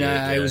sitting in.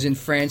 I was in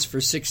France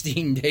for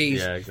 16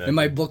 days, exactly. and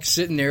my book's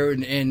sitting there,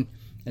 and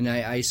And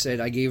I said,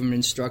 I gave them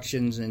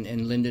instructions,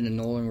 and Lyndon and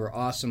Nolan were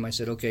awesome. I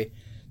said, okay,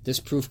 this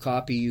proof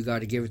copy, you got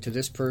to give it to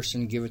this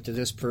person, give it to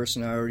this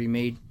person I already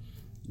made.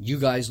 You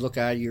guys look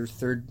at your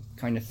third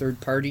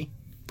party,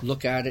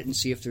 look at it and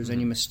see if there's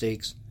any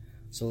mistakes.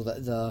 So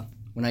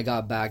when I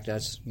got back,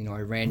 that's, I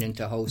ran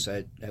into house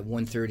at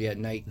 1:30 at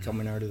night,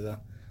 coming out of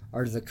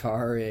the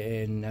car,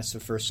 and that's the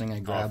first thing I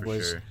grabbed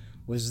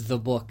was the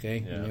book,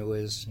 eh? Yeah. And it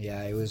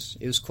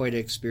was quite an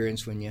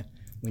experience when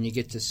you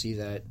get to see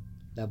that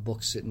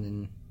book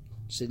sitting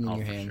in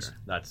your hands. Sure.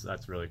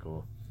 That's really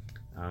cool.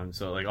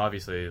 So like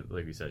obviously,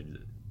 like we said,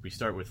 we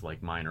start with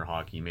like minor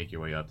hockey, make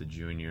your way up to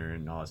junior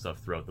and all that stuff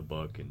throughout the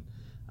book, and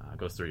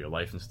goes through your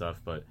life and stuff.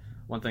 But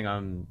one thing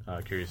I'm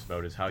curious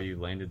about is how you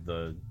landed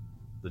the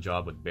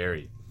job with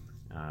Barrie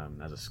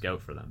as a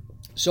scout for them.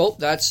 So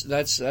that's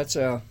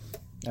a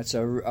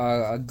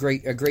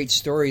great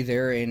story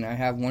there, and I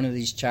have one of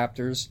these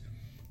chapters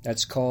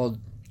that's called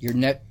your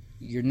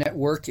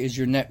network is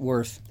your net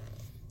worth.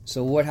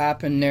 So what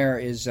happened there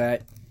is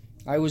that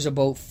I was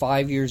about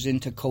 5 years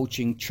into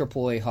coaching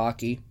AAA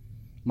hockey.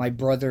 My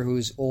brother,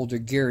 who's older,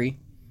 Gary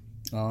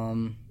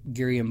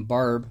and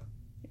Barb,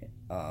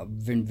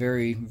 been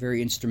very,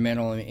 very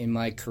instrumental in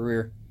my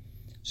career.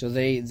 So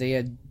they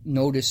had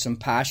noticed some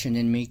passion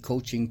in me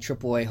coaching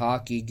AAA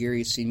hockey. Gary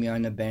had seen me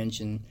on the bench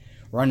and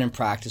running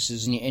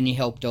practices, and he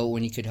helped out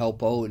when he could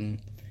help out, and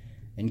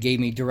gave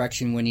me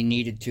direction when he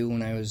needed to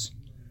when I was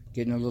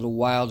getting a little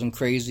wild and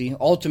crazy.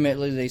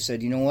 Ultimately, they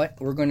said, you know what,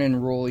 we're going to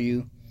enroll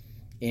you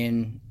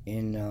in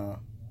an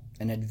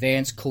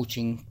advanced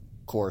coaching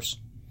course.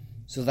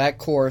 So that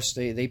course,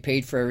 they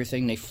paid for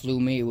everything. They flew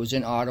me. It was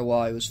in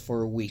Ottawa. It was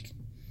for a week.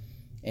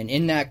 And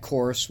in that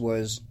course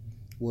was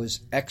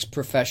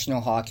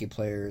ex-professional hockey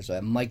players.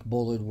 Mike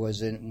Bullard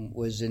was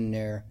in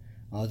there.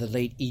 The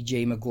late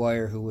E.J.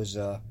 McGuire, who was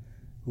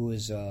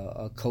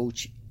a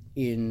coach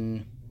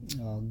in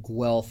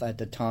Guelph at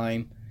the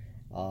time.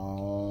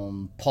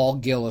 Paul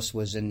Gillis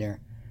was in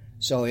there.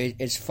 So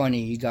it's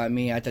funny. You got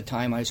me at the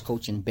time. I was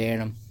coaching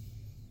Bantam.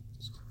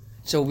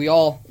 So we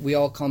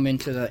all come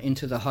into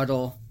the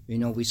huddle.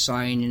 We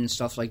sign and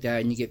stuff like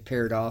that, and you get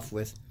paired off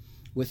with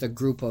a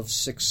group of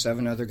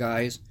 6-7 other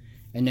guys,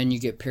 and then you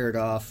get paired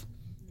off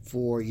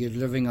for you're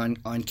living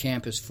on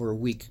campus for a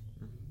week,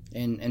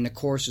 and the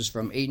course is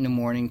from 8 in the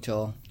morning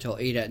till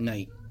 8 at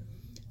night.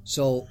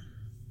 So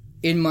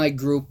in my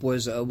group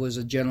was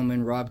a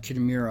gentleman, Rob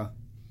Kitamura,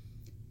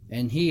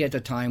 and he at the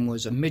time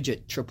was a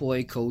midget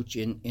AAA coach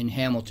in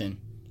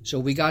Hamilton. So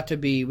we got to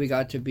be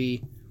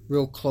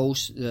real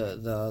close.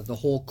 The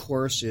whole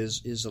course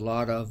is a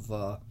lot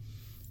of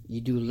you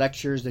do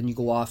lectures, then you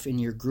go off in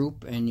your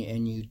group and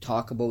you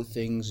talk about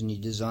things and you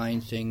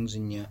design things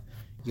and you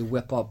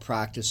whip up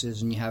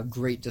practices and you have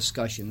great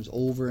discussions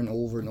over and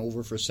over and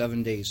over for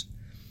 7 days.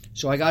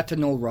 So I got to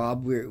know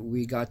Rob.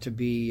 We got to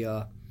be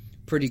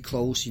pretty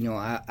close.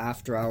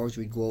 After hours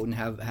we'd go out and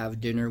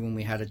have dinner when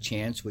we had a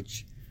chance,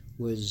 which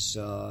was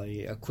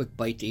a quick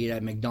bite to eat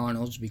at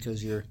McDonald's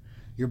because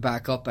you're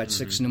back up at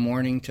 6 in the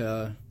morning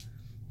to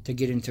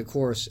get into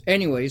course.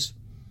 Anyways,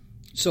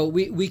 so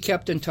we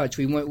kept in touch.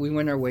 We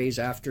went our ways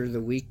after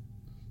the week.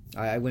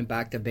 I went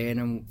back to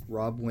Bantam.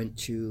 Rob went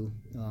to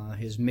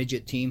his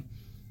midget team,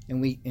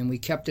 and we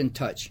kept in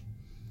touch.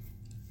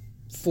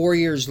 4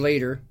 years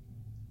later,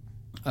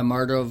 I'm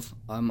out of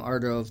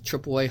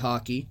AAA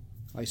hockey.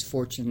 I was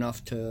fortunate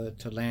enough to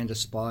land a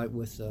spot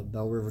with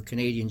Bell River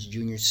Canadians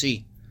Junior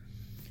C.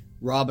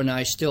 Rob and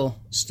I still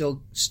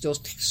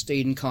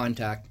stayed in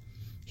contact.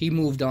 He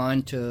moved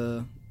on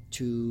to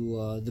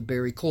the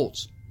Barrie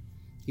Colts.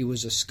 He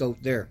was a scout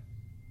there.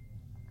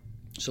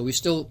 So we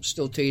still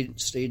stayed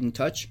in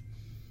touch.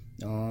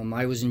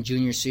 I was in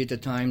Junior C at the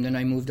time. Then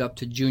I moved up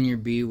to Junior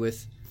B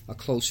with a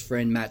close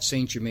friend, Matt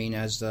St. Germain,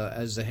 as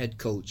the head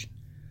coach.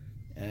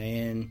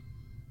 And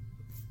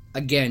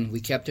again, we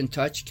kept in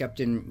touch.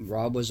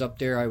 Rob was up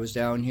there. I was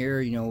down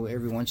here.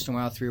 Every once in a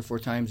while, 3 or 4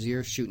 times a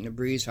year, shooting the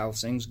breeze. How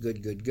things?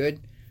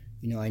 Good.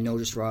 I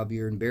noticed, Rob,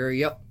 you're in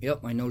Barrie. Yep.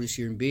 I noticed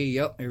you're in B.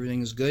 Yep.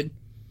 Everything is good.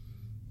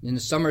 In the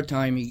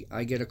summertime,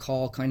 I get a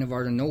call kind of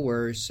out of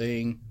nowhere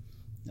saying,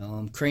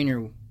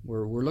 Crainer,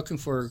 we're looking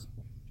for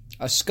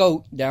a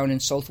scout down in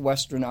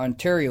southwestern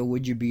Ontario.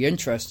 Would you be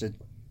interested?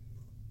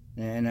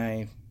 And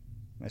I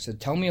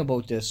said, tell me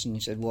about this. And he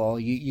said, well,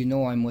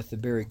 I'm with the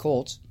Barrie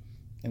Colts,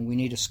 and we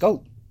need a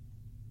scout.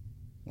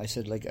 I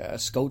said, like a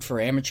scout for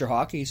amateur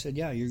hockey? He said,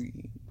 yeah,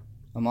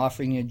 I'm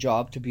offering you a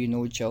job to be an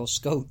OHL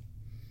scout.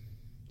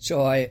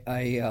 So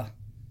I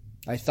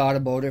thought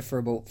about it for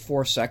about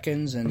 4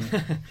 seconds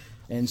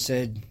and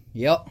said,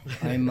 yep,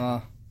 I'm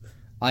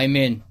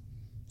in.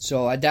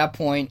 So at that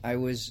point, I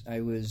was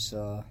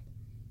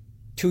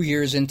 2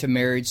 years into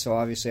marriage, so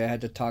obviously I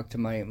had to talk to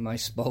my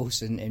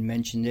spouse and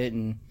mentioned it,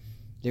 and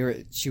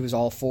she was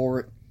all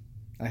for it.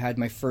 I had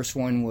my first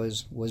one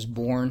was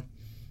born,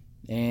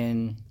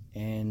 and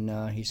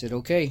he said,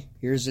 okay,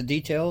 here's the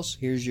details,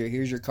 here's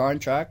your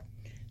contract,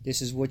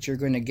 this is what you're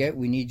going to get.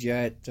 We need you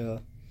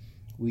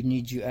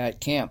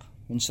at camp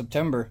in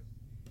September.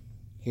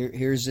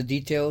 here's the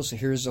details.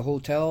 Here's the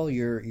hotel.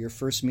 Your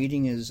first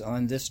meeting is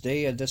on this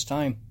day at this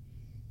time.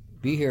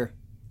 Be here.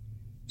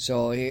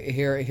 So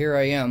here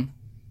I am.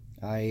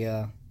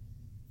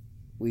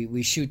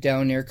 We shoot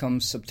down there come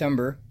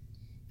September,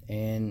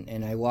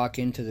 and I walk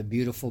into the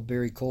beautiful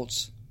Barrie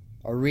Colts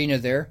arena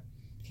there.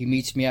 He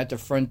meets me at the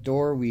front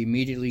door. We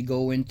immediately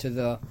go into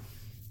the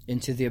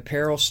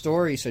apparel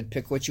store. He said,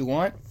 "Pick what you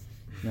want."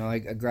 I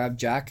grabbed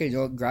jacket,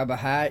 grab a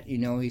hat.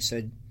 He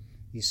said,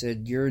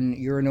 you're an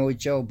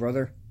OHL,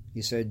 brother.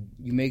 He said,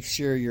 you make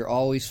sure you're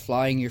always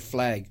flying your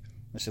flag.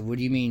 I said, what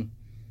do you mean?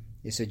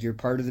 He said, you're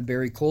part of the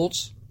Barrie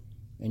Colts,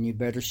 and you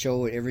better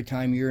show it every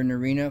time you're in the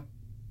arena.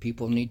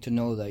 People need to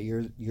know that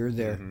you're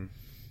there. Mm-hmm.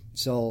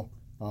 So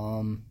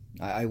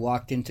I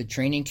walked into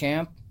training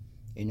camp.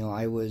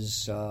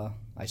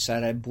 I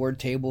sat at board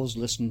tables,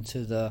 listened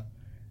to the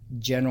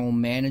general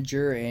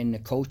manager and the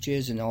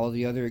coaches and all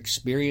the other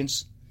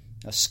experienced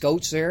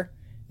scouts there,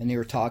 and they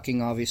were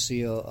talking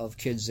obviously of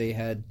kids they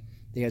had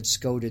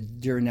scouted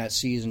during that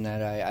season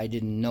that I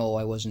didn't know.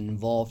 I wasn't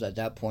involved at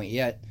that point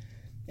yet,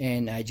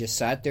 and I just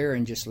sat there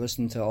and just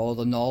listened to all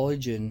the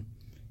knowledge and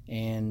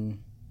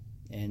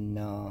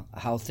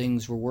how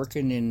things were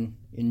working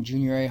in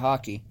junior A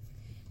hockey.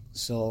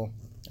 So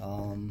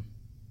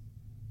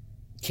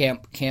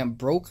camp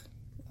broke.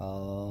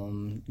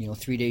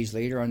 3 days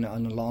later on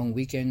the long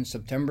weekend in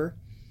September,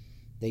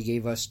 they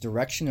gave us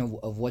direction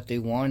of what they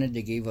wanted.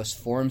 They gave us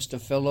forms to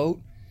fill out.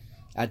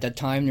 At that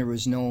time, there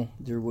was no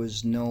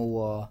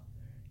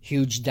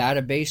huge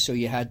database, so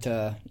you had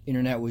to.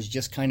 Internet was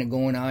just kind of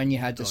going on. You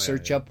had to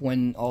search up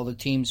when all the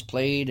teams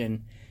played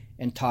and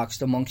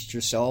talks amongst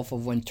yourself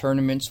of when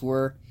tournaments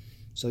were.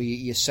 So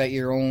you set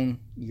your own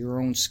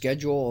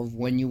schedule of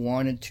when you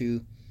wanted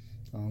to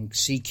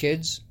see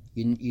kids.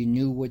 You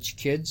knew which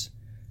kids.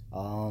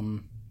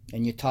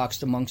 And you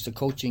talked amongst the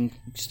coaching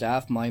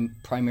staff. My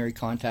primary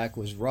contact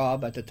was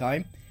Rob at the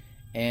time,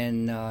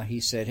 and he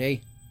said,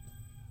 "Hey,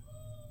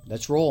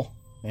 let's roll,"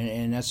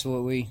 and that's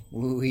what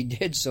we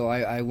did. So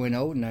I went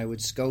out and I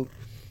would scout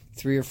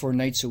 3 or 4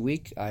 nights a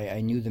week.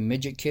 I knew the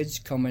midget kids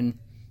coming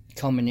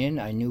in.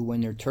 I knew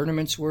when their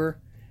tournaments were.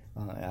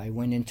 I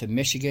went into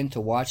Michigan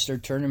to watch their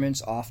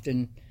tournaments.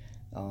 Often,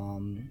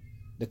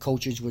 the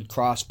coaches would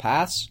cross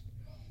paths.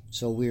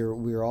 So we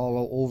were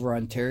all over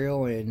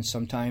Ontario, and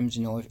sometimes,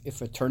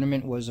 if a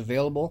tournament was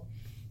available,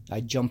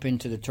 I'd jump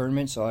into the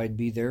tournament. So I'd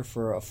be there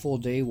for a full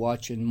day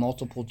watching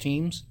multiple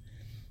teams,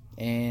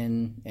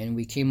 and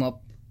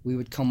we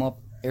would come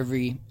up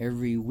every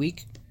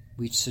week.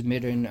 We'd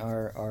submit in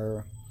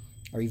our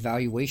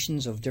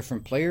evaluations of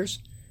different players.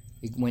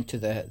 We went to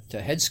the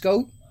head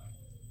scout,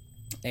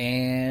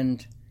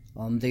 and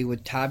they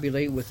would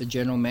tabulate with the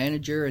general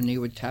manager, and they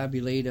would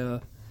tabulate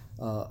a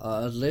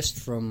list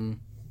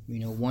from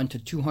 1 to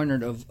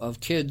 200 of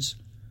kids,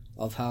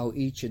 of how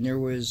each, and there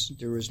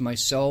was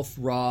myself,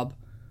 Rob,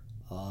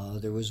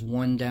 there was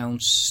one down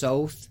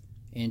south,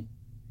 and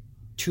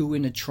 2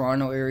 in the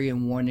Toronto area,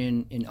 and 1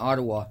 in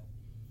Ottawa,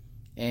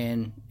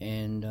 and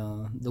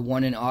the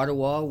one in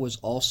Ottawa was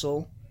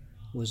also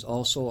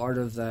out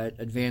of that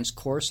advanced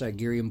course that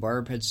Gary and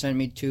Barb had sent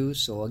me to.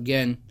 So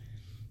again,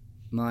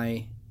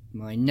 my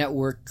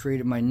network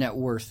created my net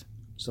worth.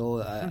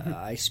 So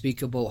I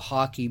speak about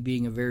hockey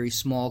being a very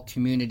small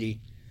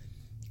community.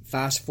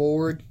 Fast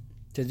forward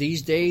to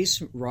these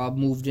days, Rob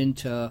moved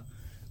into,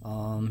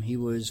 he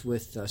was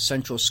with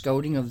Central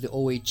Scouting of the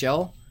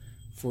OHL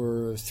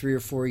for 3 or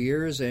 4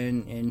 years,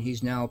 and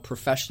he's now a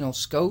professional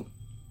scout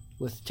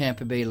with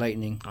Tampa Bay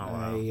Lightning. Oh,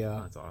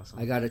 wow. That's awesome.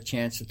 I got a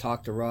chance to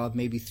talk to Rob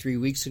maybe 3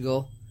 weeks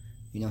ago.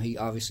 He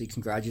obviously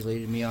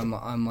congratulated me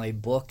on my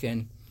book,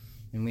 and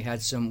we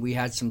had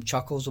some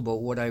chuckles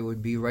about what I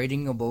would be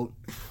writing about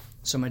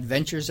some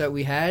adventures that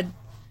we had.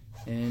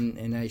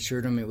 And I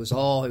assured him it was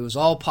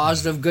all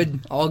positive,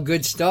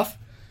 good stuff.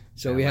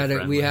 So we had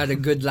a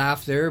good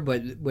laugh there,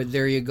 but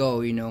there you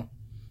go. I'm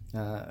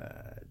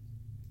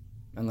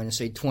going to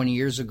say 20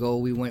 years ago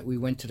we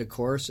went to the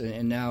course,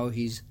 and now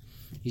he's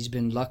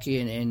been lucky,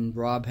 and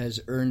Rob has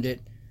earned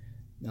it,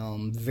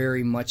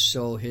 very much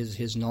so.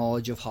 His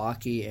knowledge of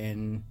hockey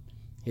and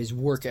his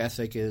work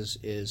ethic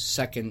is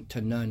second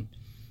to none.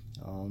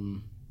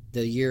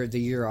 The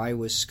year I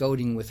was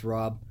scouting with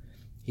Rob,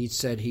 he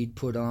said he'd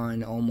put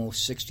on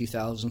almost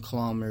 60,000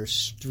 kilometers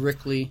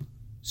strictly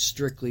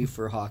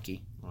for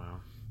hockey.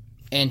 Wow.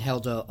 And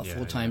held a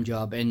full-time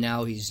job, and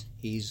now he's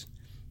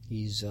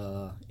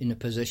in a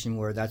position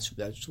where that's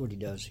what he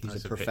does.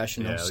 He's a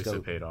professional scout. At least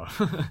it paid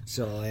off.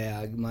 So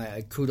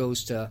my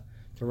kudos to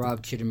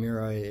Rob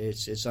Kitamura.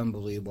 It's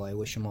unbelievable. I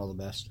wish him all the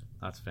best.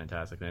 That's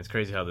fantastic, man. It's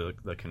crazy how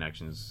the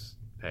connections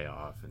pay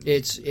off. And,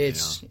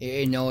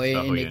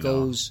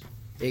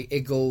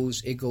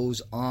 it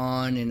goes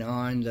on and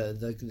on.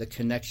 The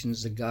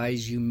connections, the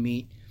guys you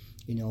meet,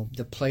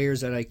 the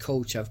players that I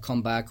coach have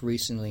come back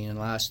recently in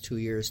the last 2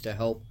 years to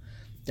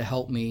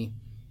help me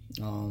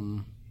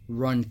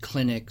run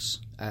clinics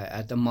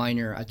at the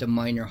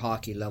minor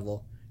hockey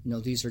level.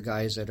 These are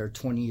guys that are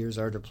 20 years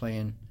out of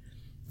playing,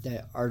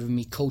 that out of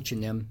me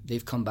coaching them,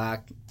 they've come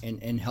back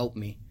and helped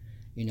me.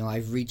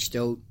 I've reached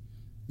out,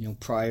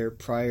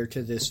 prior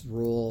to this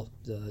role,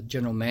 the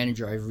general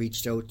manager, I've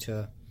reached out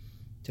to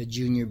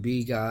junior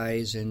B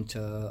guys and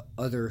to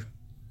other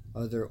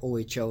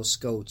OHL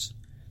scouts,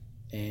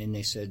 and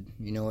they said,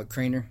 you know what,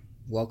 Crainer,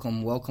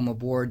 welcome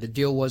aboard. The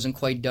deal wasn't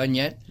quite done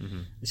yet.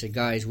 Mm-hmm. I said,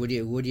 guys, what do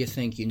you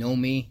think? You know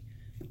me?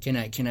 Can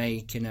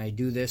I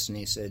do this? And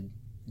they said,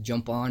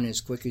 jump on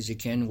as quick as you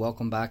can.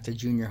 Welcome back to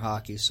junior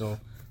hockey. So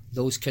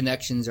those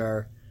connections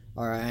are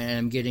and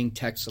I'm getting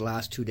texts the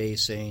last 2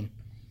 days saying,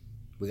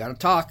 we got to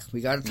talk. Yeah,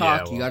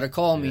 you got to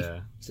call me.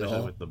 Yeah,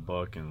 especially with the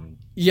book and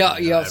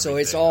So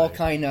it's all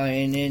kind of,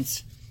 and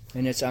it's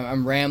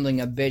I'm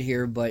rambling a bit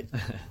here, but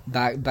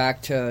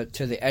back to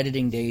the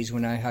editing days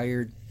when I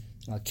hired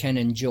Ken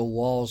and Jill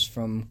Walls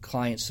from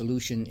Client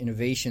Solution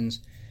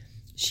Innovations.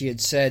 She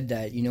had said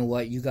that, you know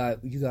what, you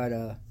got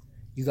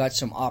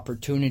some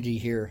opportunity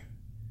here,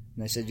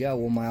 and I said, yeah,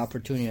 well, my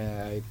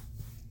opportunity,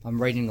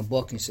 I'm writing a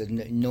book. And she said,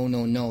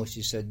 no.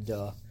 She said,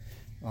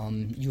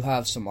 you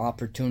have some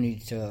opportunity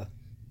to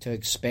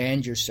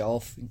expand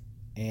yourself,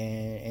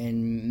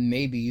 and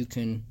maybe you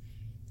can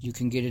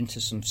get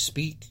into some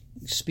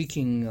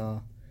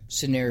speaking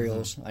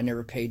scenarios. Mm-hmm. I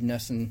never paid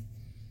nothing.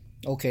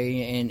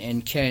 Okay,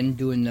 and Ken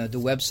doing the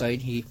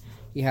website, he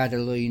had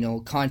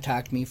to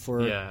contact me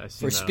for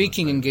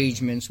speaking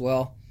engagements.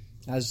 Well,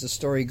 as the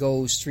story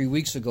goes, 3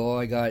 weeks ago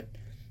I got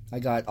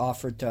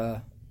offered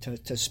to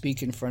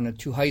speak in front of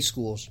 2 high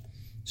schools,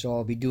 so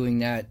I'll be doing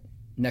that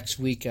next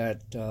week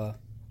on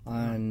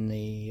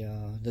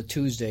the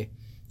Tuesday.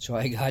 So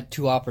I got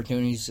 2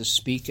 opportunities to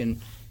speak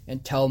and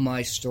tell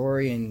my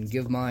story and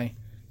give my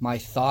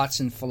thoughts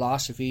and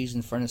philosophies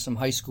in front of some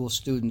high school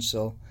students.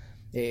 So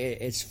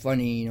it's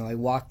funny, I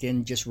walked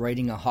in just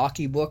writing a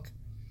hockey book,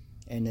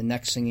 and the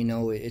next thing you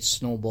know, it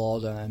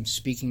snowballed. I'm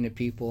speaking to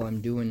people. I'm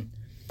doing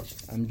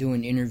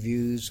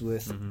interviews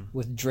with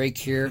Drake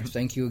here.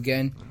 Thank you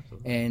again.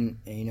 And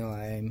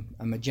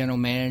I'm a general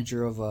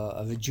manager of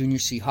a junior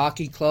C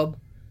hockey club,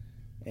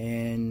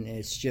 and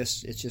it's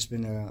just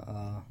been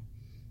a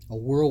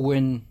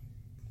whirlwind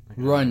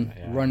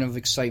run of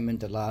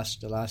excitement the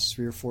last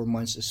 3 or 4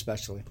 months,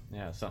 especially.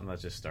 Yeah, something that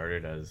just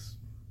started as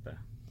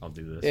I'll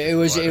do this. It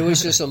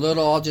was just a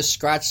little. I'll just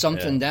scratch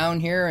something down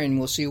here, and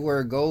we'll see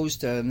where it goes.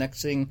 To the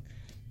next thing,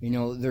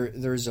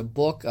 there's a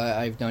book.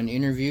 I've done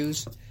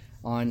interviews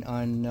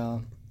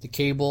on the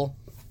cable.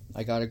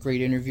 I got a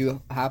great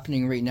interview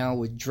happening right now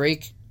with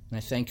Drake, and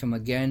I thank him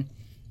again.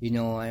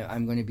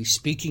 I'm going to be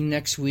speaking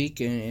next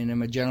week, and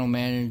I'm a general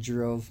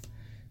manager of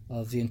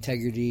the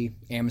Integrity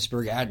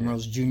Amherstburg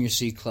Admirals Junior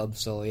C Club.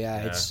 So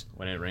it's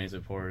when it rains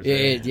it pours.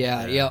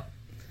 Yeah.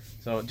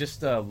 So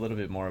just a little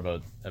bit more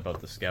about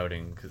the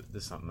scouting, because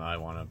this is something that I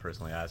want to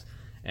personally ask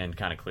and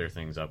kind of clear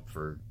things up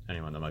for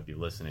anyone that might be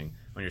listening.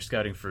 When you're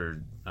scouting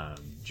for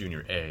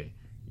Junior A,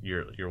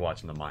 you're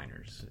watching the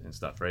minors and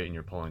stuff, right? And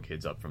you're pulling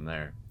kids up from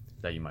there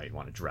that you might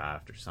want to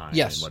draft or sign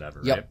and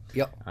whatever, right?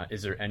 Yep.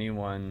 Is there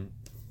anyone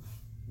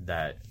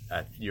that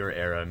at your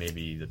era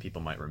maybe the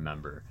people might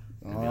remember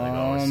and be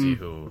like, let's see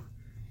who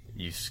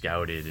you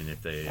scouted and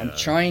if they... I'm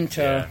trying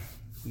to...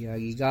 Yeah,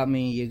 you got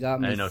me. I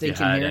don't know if you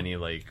had any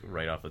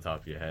right off the top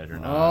of your head or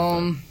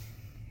not.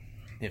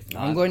 If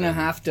not, I'm going to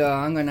have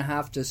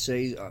to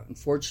say,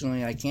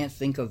 unfortunately, I can't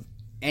think of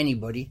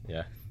anybody.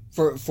 Yeah.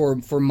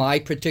 For my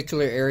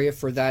particular area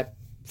for that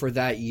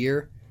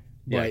year.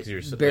 Yeah,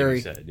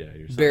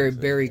 because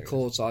Barry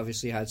Colts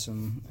obviously had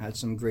some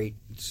great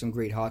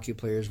hockey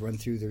players run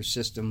through their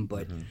system,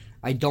 but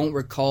I don't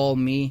recall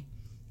me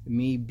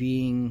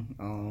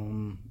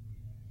being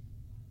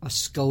a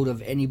scout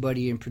of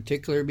anybody in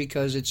particular,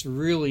 because it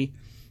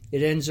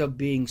ends up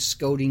being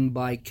scouting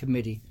by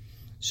committee.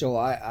 So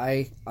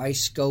I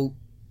scout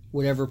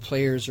whatever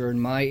players are in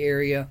my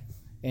area,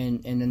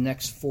 and the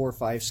next 4 or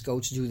 5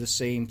 scouts do the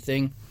same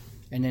thing,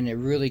 and then it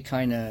really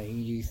kind of,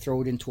 you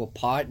throw it into a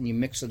pot and you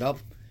mix it up,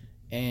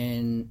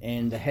 and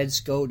the head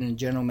scout and the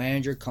general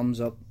manager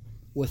comes up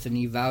with an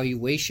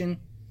evaluation,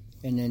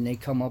 and then they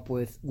come up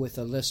with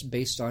a list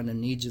based on the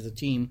needs of the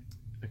team.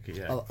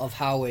 Okay, of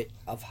how it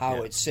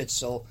sits.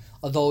 So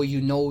although you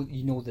know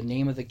the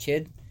name of the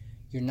kid,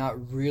 you're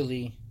not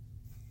really,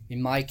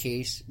 in my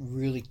case,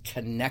 really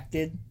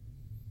connected.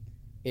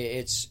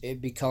 It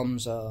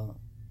becomes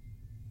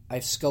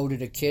I've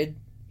scouted a kid.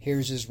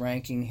 Here's his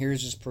ranking.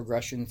 Here's his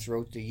progression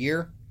throughout the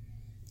year,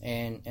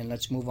 and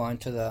let's move on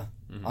to the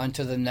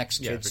next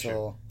kid.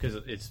 So because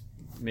it's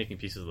making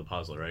pieces of the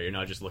puzzle, right? You're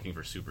not just looking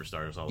for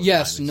superstars all the time.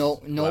 Yes, no,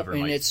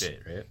 and it's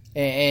fit, right?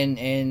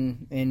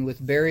 And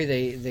with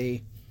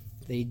Barry,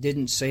 they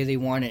didn't say they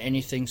wanted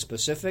anything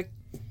specific.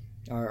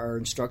 Our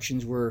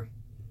instructions were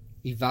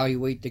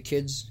evaluate the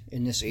kids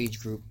in this age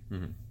group,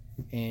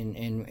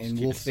 and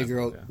we'll figure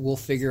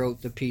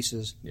out the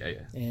pieces.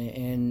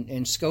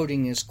 And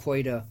scouting is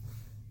quite a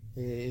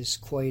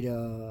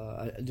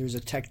there's a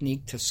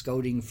technique to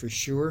scouting for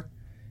sure.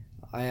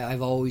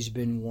 I've always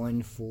been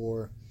one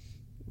for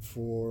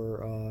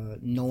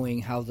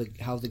knowing how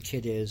the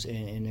kid is,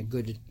 and a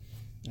good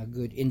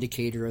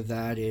indicator of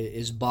that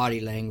is body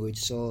language.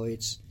 So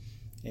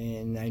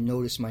and I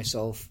notice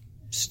myself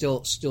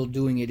still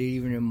doing it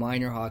even in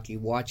minor hockey,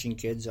 watching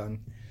kids on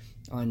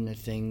the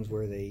things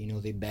where they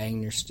they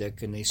bang their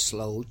stick and they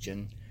slouch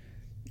and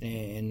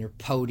they're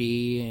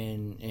pouty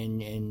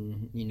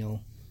and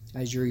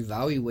as you're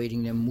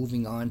evaluating them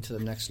moving on to the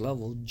next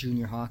level,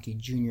 junior hockey,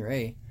 junior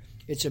A,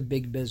 it's a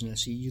big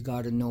business. You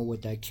got to know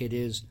what that kid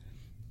is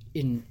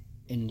in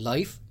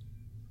life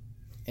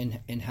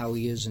and how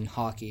he is in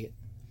hockey.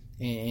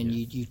 And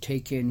you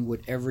take in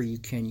whatever you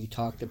can. You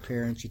talk to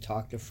parents, you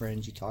talk to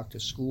friends, you talk to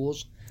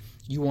schools.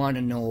 You want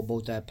to know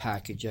about that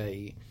package.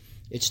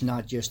 It's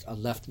not just a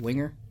left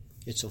winger.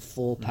 It's a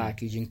full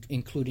package,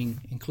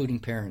 including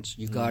parents.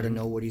 You got to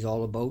know what he's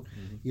all about.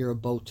 You're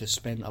about to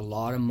spend a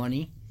lot of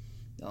money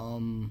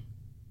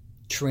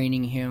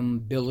training him,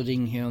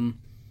 building him,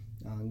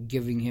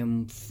 giving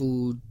him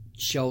food,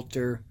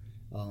 shelter,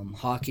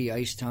 hockey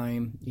ice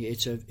time.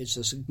 It's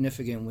a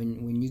significant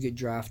when you get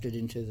drafted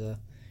into the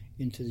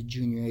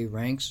junior A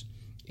ranks.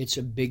 It's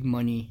a big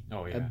money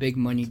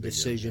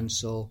decision.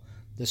 So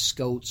the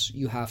scouts,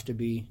 you have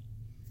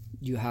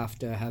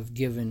to have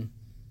given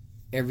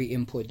every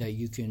input that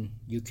you can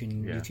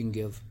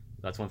give.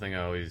 That's one thing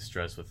I always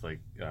stress with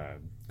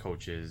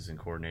coaches and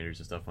coordinators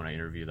and stuff when I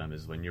interview them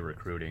is when you're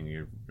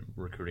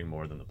recruiting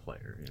more than the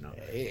player.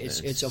 It's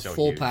a so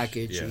full huge.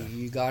 package. Yeah.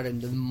 You got to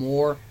the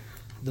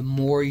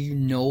more you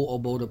know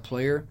about a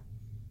player,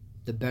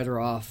 the better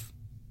off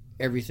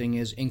everything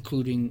is,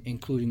 including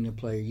the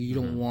player. You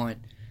don't want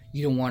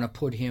to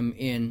put him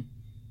in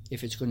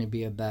if it's going to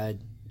be a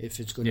bad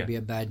be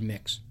a bad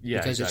mix.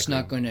 Because it's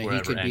not going to.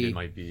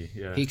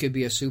 He could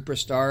be a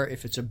superstar.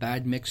 If it's a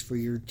bad mix for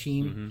your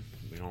team,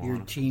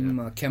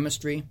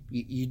 chemistry,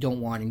 you don't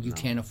want him. You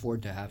can't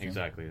afford to have him.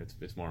 Exactly.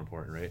 It's more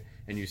important, right?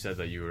 And you said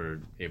that you were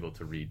able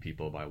to read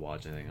people by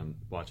watching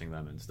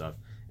them and stuff.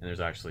 And there's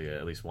actually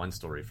at least one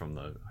story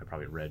I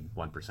probably read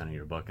 1% of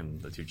your book in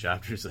the 2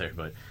 chapters there,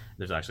 but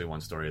there's actually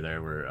one story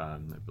there where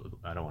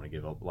I don't want to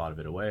give a lot of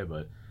it away,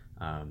 but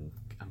I'm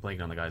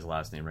blanking on the guy's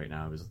last name right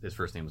now. His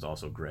first name was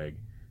also Greg.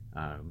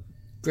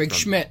 Greg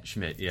Schmidt.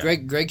 Yeah.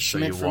 Greg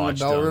Schmidt from the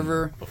Bell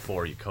River.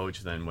 Before you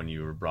coached, then when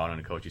you were brought on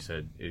to coach, you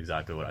said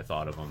exactly what I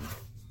thought of him.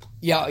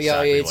 Yeah,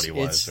 exactly what he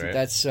was, right?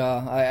 That's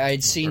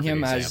I'd seen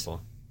him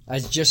example.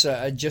 as just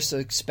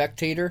a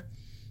spectator,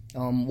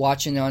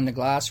 watching on the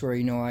glass where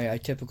I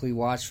typically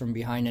watch from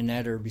behind the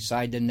net or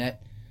beside the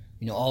net,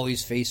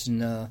 always facing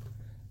the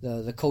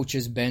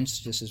coach's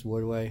bench. Just as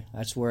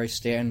that's where I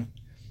stand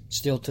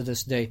still to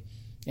this day.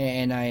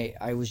 And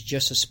I was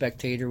just a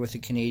spectator with the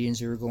Canadians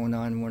who were going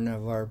on one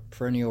of our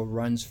perennial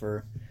runs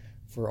for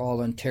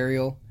all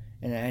Ontario.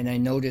 And I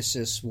noticed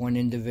this one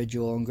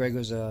individual, and Greg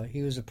was a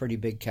pretty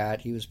big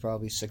cat. He was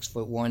probably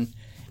 6'1",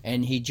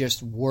 and he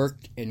just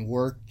worked and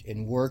worked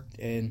and worked,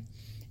 and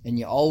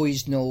you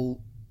always know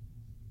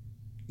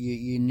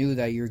you knew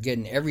that you're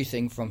getting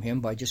everything from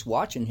him by just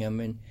watching him.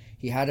 And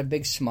he had a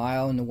big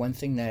smile, and the one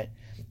thing that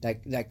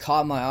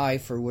caught my eye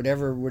for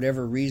whatever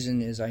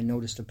reason is I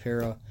noticed a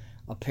pair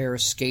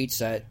of skates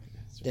that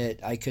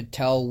I could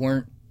tell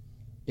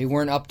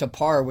weren't up to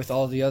par with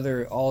all the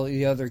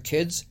other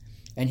kids,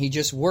 and he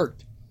just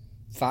worked.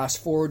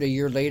 Fast forward a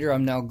year later,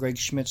 I'm now Greg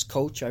Schmidt's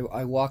coach.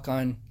 I walk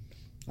on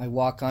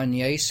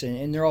the ice,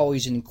 and they're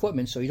always in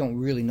equipment, so you don't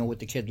really know what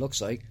the kid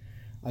looks like.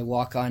 I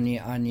walk on the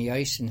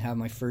ice and have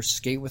my first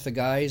skate with the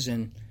guys,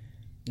 and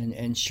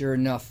sure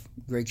enough,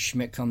 Greg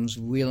Schmidt comes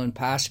wheeling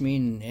past me,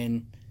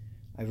 and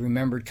I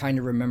remembered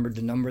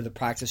the number. The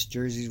practice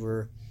jerseys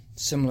were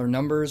similar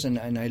numbers,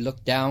 and I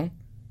looked down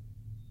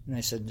and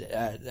I said,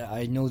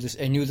 I knew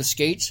the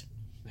skates.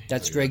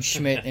 That's Greg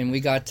Schmidt. And we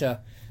got to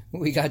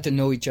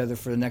know each other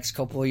for the next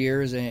couple of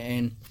years,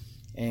 and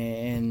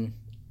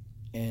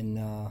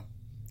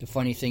the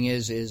funny thing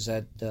is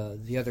that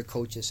the other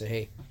coaches said,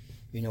 hey,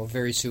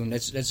 very soon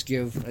let's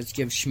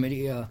give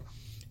Schmidt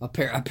a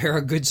pair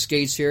of good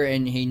skates here.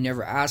 And he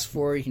never asked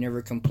for it, he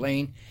never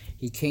complained.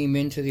 He came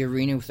into the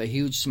arena with a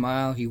huge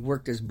smile. He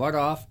worked his butt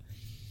off.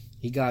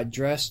 He got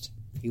dressed.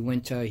 He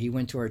went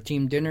to our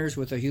team dinners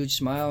with a huge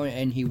smile,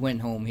 and he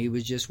went home. He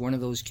was just one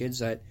of those kids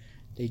that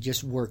they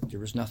just worked. There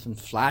was nothing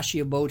flashy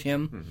about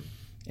him,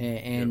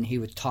 and he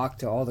would talk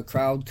to all the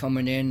crowd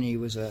coming in. He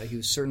was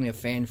certainly a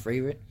fan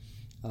favorite.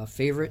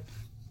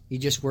 He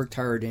just worked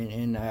hard,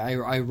 and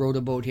I wrote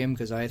about him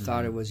because I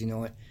thought it was,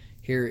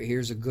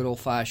 here's a good old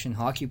fashioned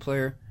hockey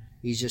player.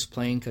 He's just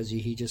playing because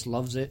he just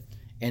loves it,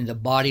 and the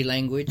body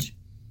language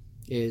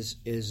is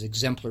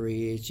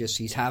exemplary. It's just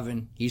he's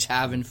having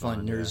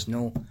fun. There's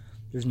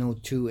no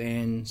two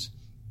ands,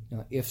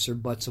 ifs or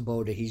buts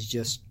about it.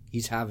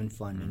 He's having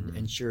fun,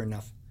 and sure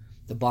enough,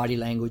 the body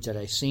language that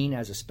I seen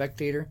as a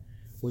spectator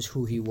was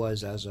who he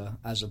was as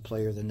a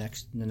player the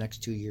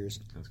next 2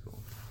 years. That's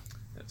cool.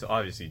 So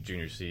obviously,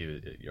 Junior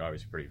C, you're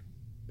obviously pretty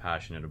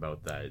passionate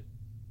about that,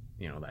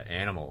 that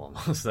animal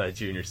almost that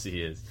Junior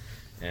C is,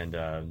 and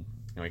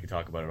we could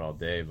talk about it all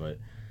day, but.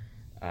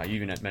 You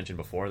even had mentioned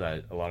before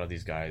that a lot of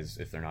these guys,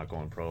 if they're not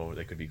going pro,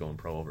 they could be going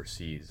pro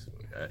overseas.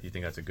 You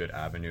think that's a good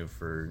avenue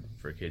for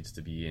kids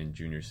to be in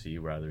Junior C,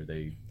 whether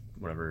they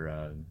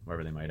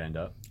wherever they might end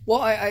up?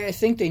 Well, I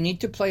think they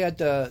need to play at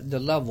the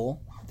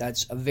level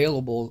that's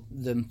available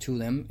to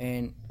them,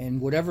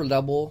 and whatever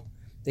level,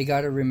 they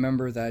got to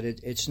remember that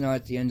it's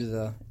not the end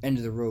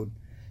of the road.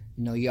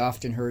 You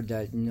often heard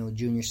that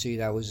junior C,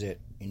 that was it.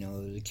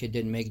 The kid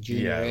didn't make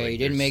junior A,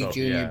 didn't make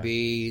junior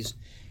B.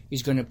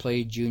 He's going to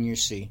play junior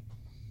C.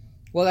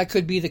 Well, that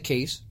could be the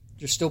case.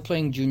 They're still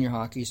playing junior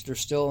hockey. They're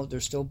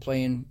still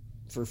playing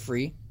for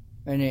free,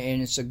 and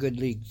it's a good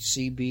league,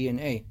 C, B, and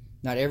A.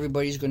 Not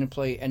everybody's going to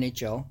play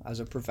NHL as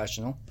a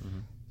professional.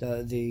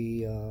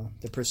 Mm-hmm.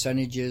 The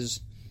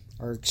percentages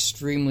are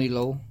extremely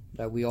low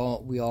that we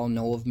all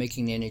know of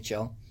making the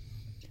NHL.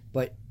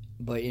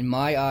 But in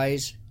my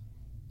eyes,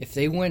 if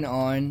they went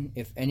on,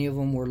 if any of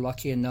them were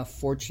lucky enough,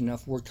 fortunate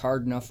enough, worked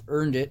hard enough,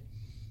 earned it,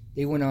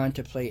 they went on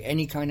to play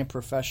any kind of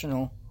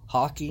professional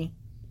hockey.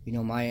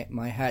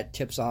 My hat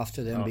tips off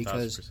to them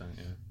because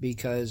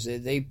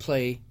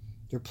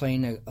they're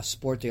playing a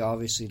sport they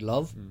obviously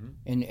love, mm-hmm.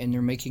 and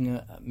they're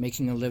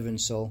making a living.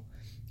 So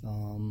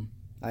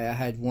I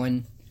had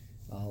one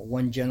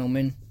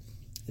gentleman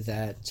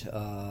that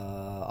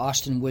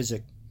Austin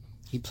Wizik.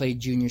 He played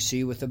junior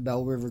C with the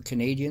Bell River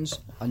Canadians.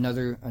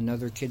 Another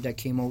kid that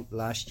came out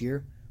last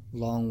year,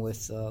 along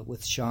with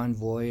Sean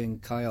Voy and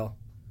Kyle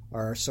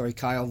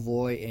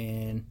Voy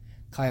and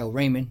Kyle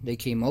Raymond. They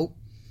came out.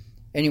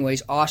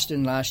 Anyways,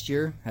 Austin last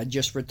year had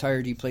just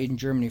retired. He played in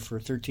Germany for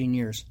 13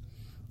 years.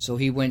 So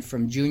he went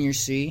from junior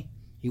C.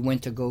 He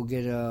went to go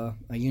get a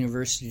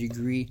university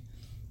degree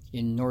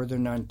in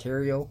Northern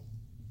Ontario.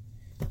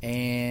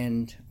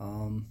 And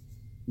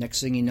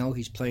next thing you know,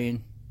 he's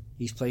playing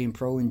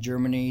pro in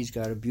Germany. He's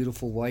got a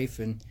beautiful wife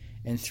and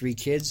 3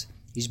 kids.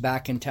 He's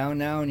back in town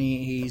now, and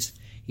he's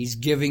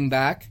giving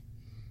back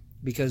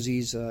because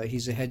he's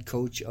a head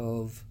coach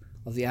of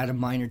the Adam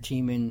Minor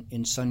team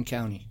in Sun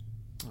County.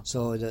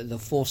 So the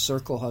full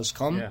circle has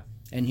come,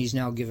 and he's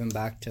now giving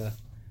back to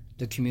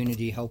the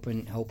community,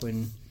 helping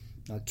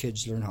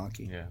kids learn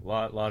hockey. Yeah, a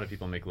lot of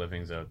people make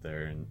livings out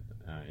there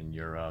in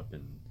Europe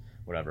and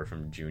whatever,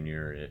 from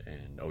junior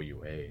and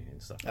OUA and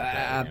stuff like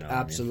that.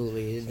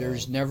 Absolutely. So,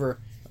 there's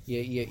never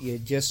you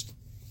just,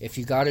 if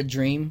you got a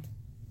dream,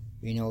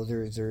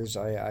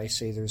 I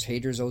say there's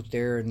haters out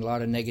there and a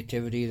lot of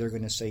negativity. They're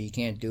going to say you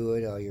can't do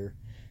it, or you're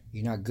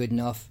not good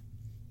enough.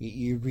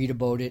 You read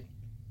about it.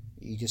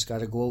 You just got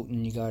to go out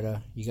and you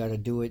gotta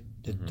do it.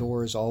 The mm-hmm.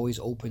 door is always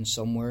open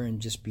somewhere, and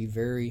just be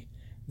very,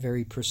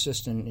 very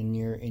persistent in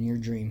your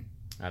dream.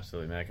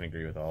 Absolutely, man. I can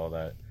agree with all of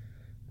that.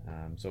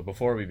 So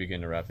before we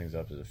begin to wrap things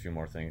up, there's a few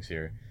more things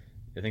here.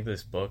 I think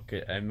this book,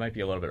 it might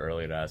be a little bit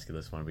early to ask you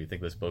this one, but you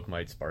think this book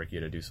might spark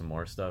you to do some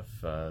more stuff?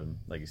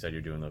 Like you said,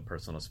 you're doing the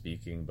personal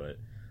speaking, but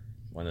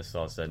when this is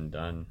all said and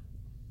done,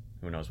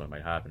 who knows what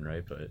might happen,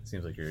 right? But it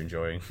seems like you're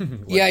enjoying.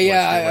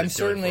 I'm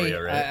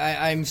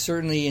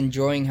certainly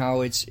enjoying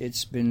how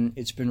it's been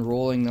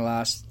rolling the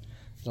last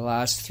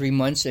 3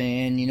 months,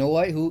 and you know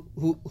what?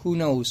 Who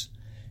knows?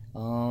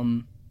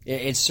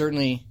 It's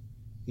certainly,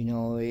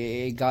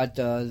 it got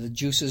the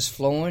juices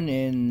flowing,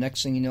 and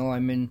next thing you know,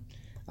 I'm in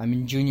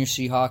junior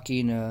C hockey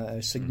in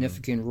a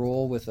significant mm-hmm.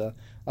 role with a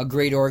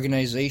great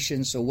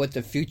organization. So what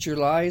the future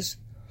lies,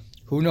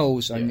 who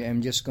knows? Yeah.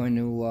 I'm just going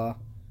to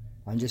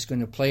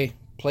play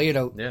it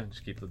out. Yeah,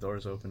 just keep the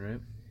doors open, right?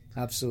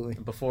 Absolutely.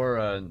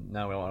 Before,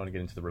 now we don't want to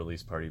get into the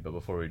release party, but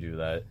before we do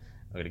that,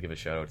 I'm going to give a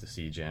shout out to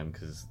CJAM,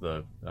 because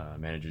the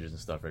managers and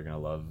stuff are going to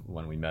love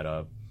when we met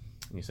up.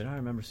 And you said, I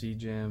remember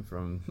CJAM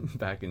from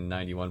back in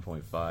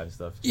 91.5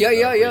 stuff.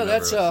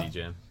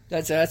 Yeah.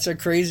 That's a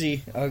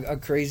crazy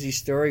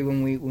story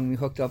when we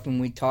hooked up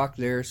and we talked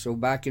there. So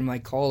back in my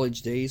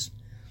college days,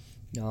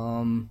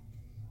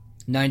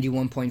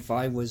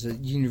 91.5 was a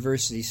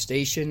university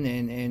station,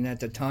 and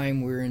at the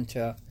time we were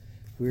into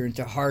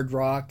hard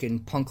rock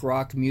and punk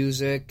rock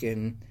music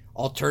and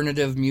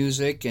alternative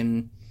music,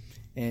 and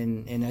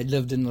I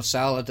lived in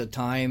LaSalle at the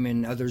time,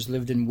 and others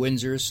lived in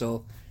Windsor,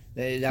 so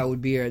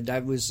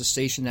that was the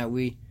station that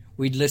we'd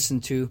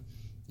listen to,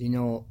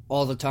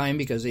 all the time,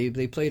 because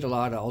they played a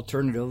lot of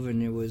alternative,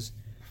 and it was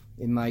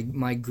in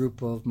my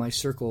group of my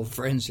circle of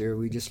friends here,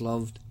 we just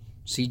loved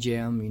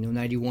CJAM,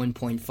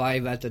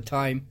 91.5 at the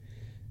time,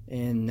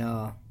 and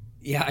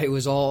it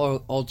was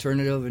all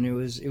alternative, and it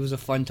was a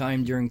fun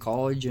time during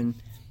college, and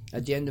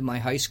at the end of my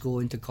high school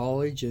into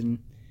college, and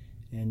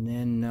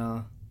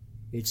then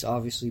it's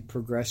obviously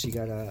progressed. You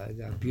got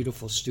a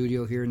beautiful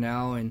studio here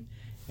now, and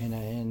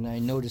I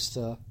noticed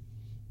the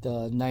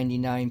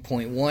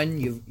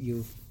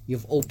 99.1.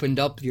 You've opened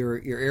up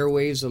your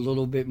airwaves a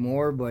little bit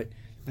more, but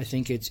I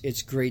think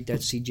it's great that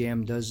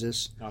CJAM does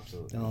this.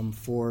 Absolutely.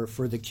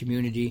 For the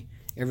community.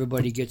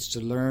 Everybody gets to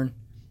learn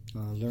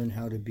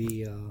how to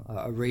be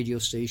a radio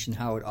station,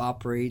 how it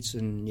operates,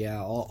 and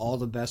all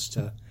the best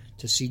to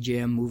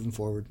CJAM moving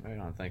forward. Right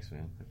on. Thanks,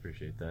 man. I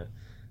appreciate that.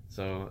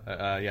 So,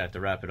 to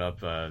wrap it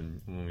up,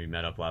 when we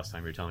met up last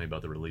time, you were telling me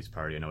about the release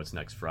party. I know it's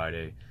next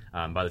Friday.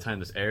 By the time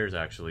this airs,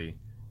 actually,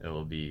 it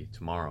will be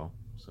tomorrow.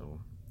 So,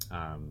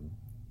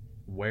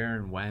 where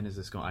and when is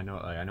this going?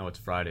 I know it's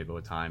Friday, but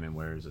what time and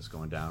where is this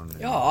going down?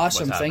 Yeah,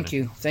 awesome. Thank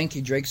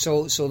you, Drake.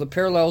 So the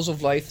Parallels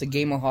of Life, the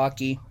game of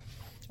hockey,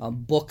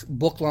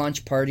 book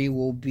launch party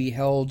will be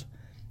held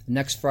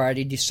next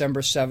Friday,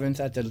 December 7th,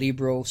 at the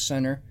Libro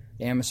Center,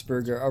 the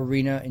Amherstburg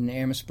Arena in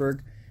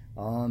Amherstburg.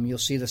 You'll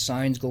see the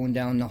signs going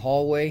down the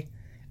hallway.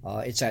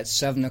 It's at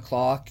 7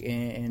 o'clock,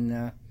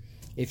 and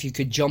if you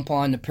could jump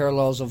on the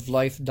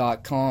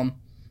parallelsoflife.com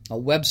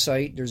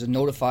website, there's a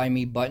notify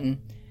me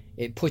button.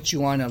 It puts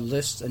you on a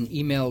list, an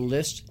email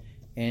list,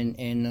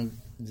 and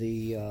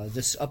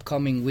this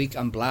upcoming week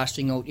I'm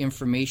blasting out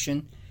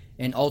information.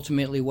 And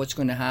ultimately what's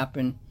going to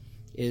happen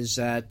is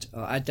that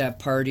at that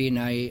party, and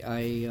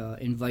I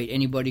invite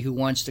anybody who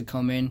wants to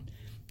come in,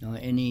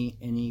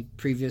 any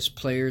previous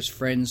players,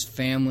 friends,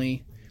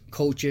 family,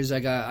 coaches. I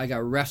got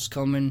refs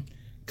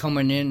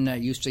coming in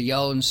that used to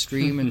yell and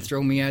scream and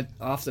throw me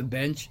off the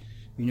bench.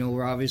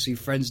 We're obviously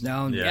friends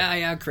now. And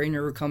yeah, Crain,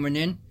 we're coming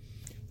in.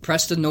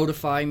 Press the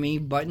notify me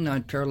button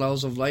on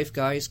Parallels of Life,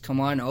 guys. Come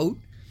on out.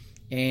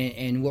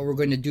 And what we're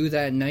going to do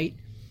that night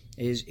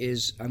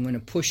is I'm going to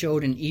push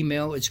out an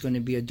email. It's going to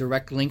be a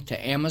direct link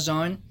to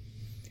Amazon.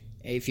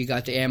 If you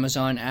got the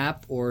Amazon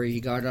app or you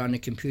got it on the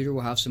computer,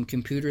 we'll have some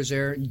computers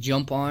there.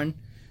 Jump on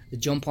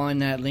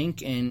that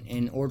link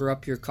and order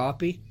up your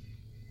copy.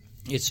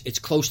 It's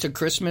close to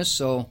Christmas,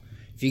 so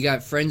if you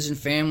got friends and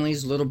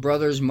families, little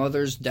brothers,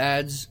 mothers,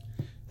 dads,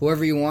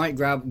 whoever you want,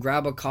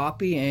 grab a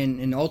copy.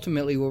 And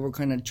ultimately, what we're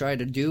going to try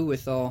to do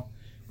with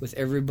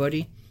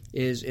everybody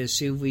is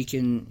see if we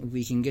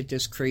can get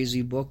this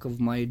crazy book of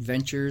my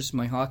adventures,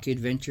 my hockey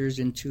adventures,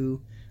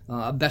 into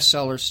a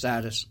bestseller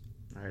status.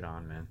 Right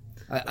on, man.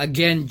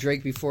 Again,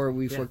 Drake, before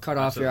we cut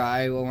off here,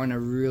 I want to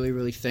really,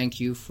 really thank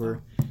you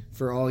for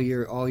all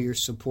your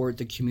support.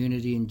 The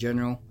community in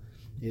general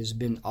has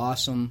been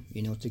awesome.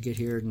 To get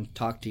here and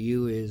talk to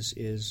you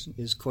is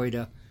quite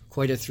a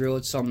thrill.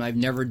 It's something I've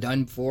never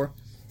done before.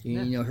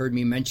 Heard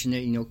me mention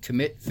it.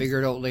 Commit, figure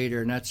it out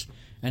later,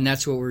 and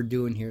that's what we're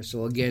doing here.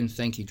 So again,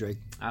 thank you, Drake.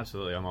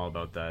 Absolutely, I'm all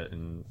about that,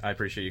 and I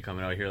appreciate you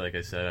coming out here. Like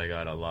I said, I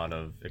got a lot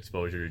of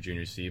exposure to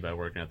Junior C by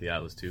working at the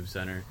Atlas Tube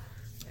Center,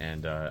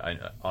 and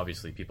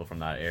obviously people from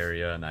that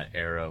area and that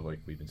era, like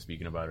we've been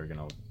speaking about, are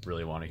going to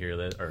really want to hear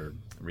this or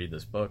read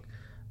this book.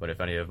 But if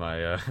any of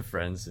my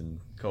friends and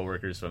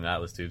coworkers from the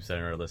Atlas Tube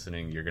Center are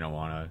listening, you're going to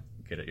want to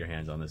get your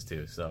hands on this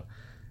too. So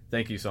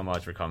thank you so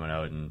much for coming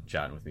out and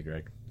chatting with me,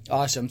 Greg.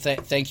 Awesome.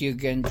 Thank you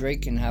again,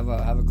 Drake, and have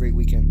a great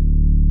weekend.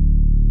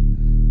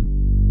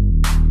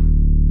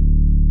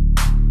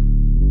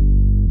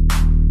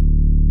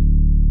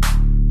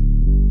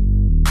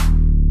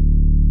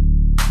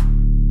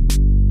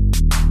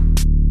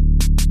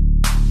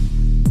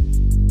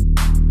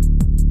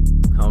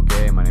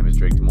 Okay, my name is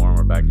Drake Demore, and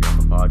we're back here on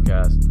the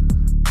podcast.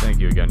 Thank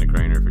you again to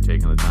Crainer for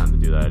taking the time to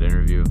do that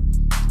interview.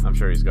 I'm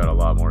sure he's got a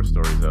lot more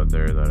stories out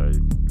there that I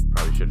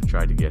probably should have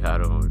tried to get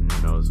out of him.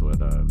 Who knows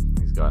what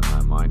he's got in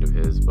that mind of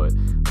his. But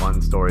one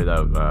story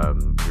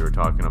that we were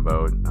talking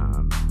about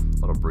a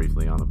little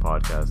briefly on the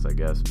podcast, I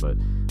guess, but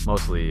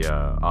mostly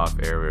off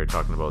air, we were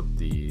talking about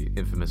the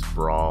infamous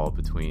brawl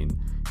between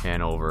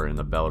Hanover and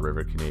the Bell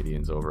River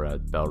Canadians over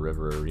at Bell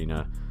River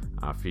Arena,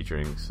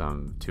 featuring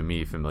some, to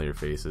me, familiar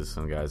faces,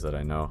 some guys that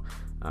I know.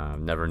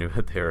 Never knew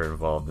that they were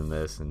involved in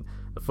this, and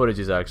the footage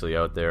is actually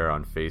out there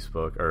on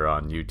Facebook or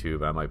on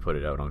YouTube. I might put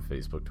it out on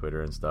Facebook,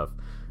 Twitter, and stuff,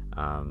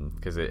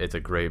 because it's a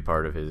great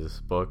part of his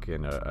book,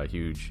 and a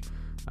huge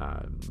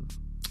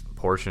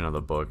portion of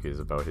the book is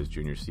about his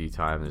Junior C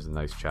time. There's a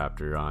nice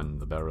chapter on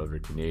the Bell River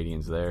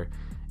Canadians there,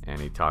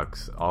 and he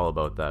talks all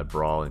about that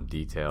brawl in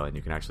detail, and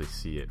you can actually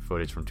see it.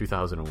 Footage from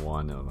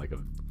 2001 on like a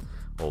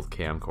old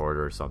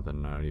camcorder or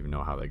something. I don't even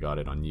know how they got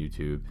it on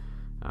YouTube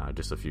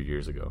just a few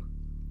years ago.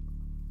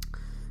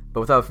 But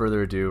without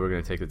further ado, we're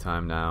going to take the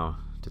time now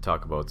to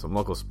talk about some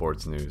local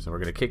sports news, and we're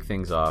going to kick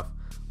things off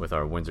with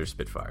our Windsor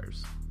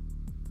Spitfires.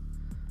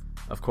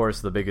 Of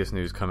course, the biggest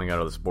news coming out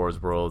of the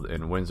sports world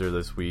in Windsor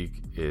this week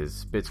is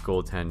Spitz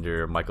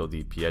goaltender Michael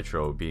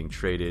DiPietro being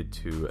traded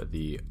to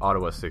the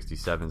Ottawa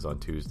 67s on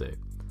Tuesday.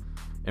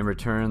 In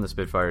return, the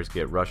Spitfires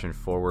get Russian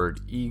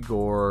forward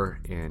Igor,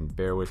 and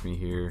bear with me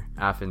here,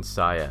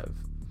 Afanasyev,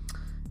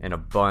 and a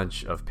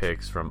bunch of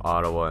picks from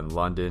Ottawa and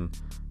London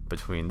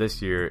between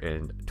this year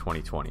and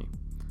 2020.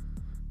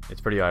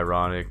 It's pretty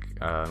ironic.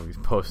 We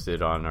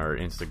posted on our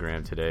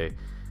Instagram today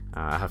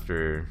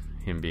after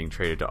him being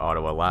traded to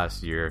Ottawa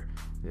last year.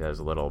 There was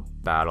a little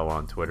battle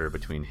on Twitter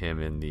between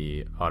him and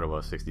the Ottawa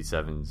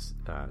 67's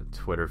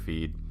Twitter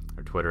feed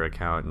or Twitter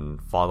account,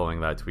 and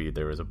following that tweet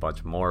there was a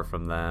bunch more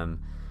from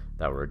them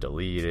that were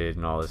deleted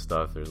and all this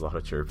stuff. There's a lot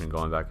of chirping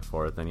going back and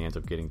forth, and he ends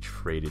up getting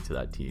traded to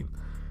that team.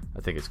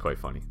 I think it's quite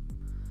funny.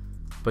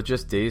 But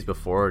just days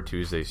before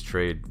Tuesday's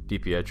trade,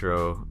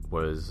 DiPietro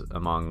was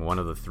among one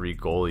of the 3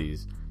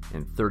 goalies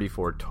and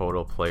 34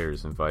 total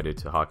players invited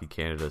to Hockey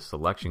Canada's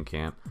selection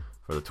camp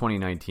for the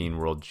 2019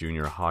 World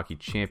Junior Hockey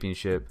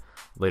Championship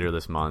later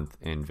this month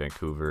in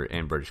Vancouver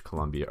and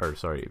Victoria,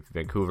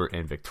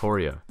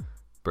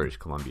 British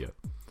Columbia.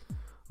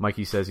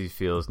 Mikey says he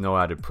feels no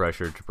added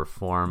pressure to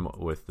perform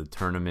with the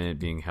tournament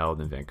being held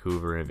in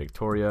Vancouver and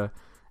Victoria,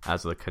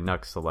 as the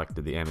Canucks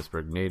selected the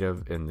Amherstburg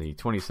native in the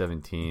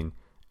 2017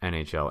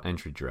 NHL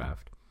entry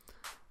draft.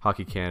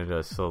 Hockey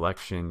Canada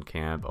selection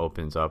camp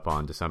opens up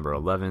on December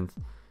 11th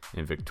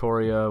in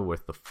Victoria,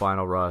 with the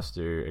final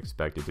roster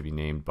expected to be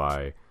named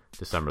by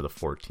December the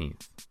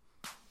 14th.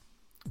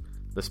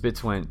 The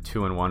Spits went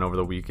 2-1 over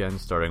the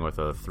weekend, starting with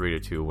a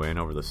 3-2 win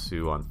over the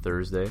Sioux on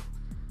Thursday,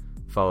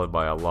 followed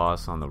by a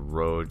loss on the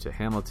road to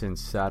Hamilton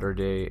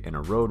Saturday and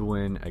a road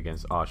win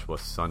against Oshawa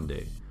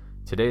Sunday.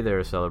 Today they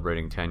are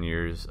celebrating 10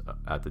 years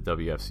at the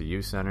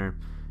WFCU Center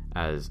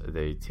as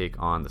they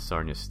take on the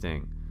Sarnia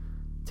Sting.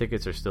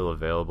 Tickets are still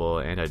available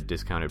and at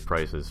discounted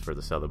prices for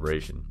the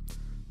celebration.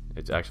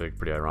 It's actually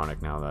pretty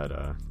ironic now that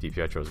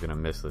DiPietro is going to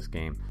miss this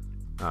game.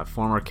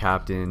 Former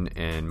captain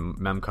and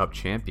Mem Cup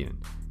champion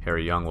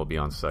Harry Young will be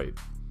on site.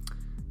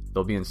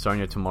 They'll be in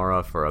Sarnia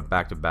tomorrow for a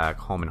back-to-back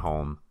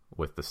home-and-home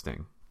with the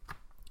Sting.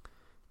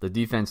 The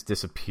defense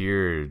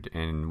disappeared,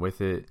 and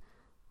with it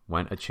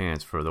went a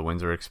chance for the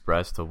Windsor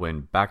Express to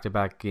win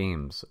back-to-back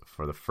games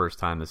for the first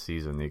time this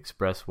season. The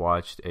Express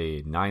watched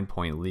a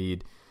 9-point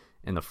lead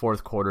in the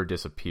fourth quarter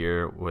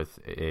disappear with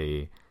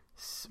a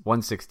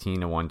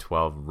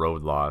 116-112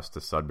 road loss to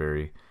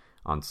Sudbury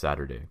on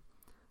Saturday.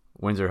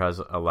 Windsor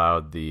has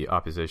allowed the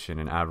opposition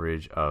an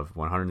average of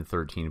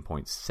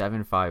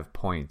 113.75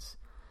 points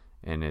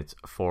in its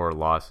 4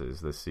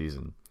 losses this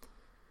season,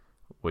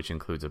 which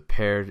includes a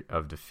pair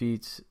of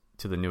defeats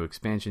to the new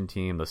expansion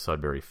team, the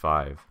Sudbury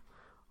Five.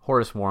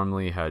 Horace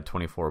Wormley had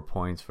 24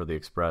 points for the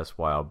Express,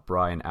 while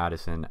Brian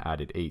Addison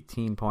added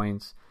 18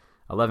 points,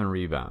 11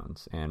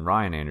 rebounds, and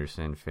Ryan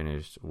Anderson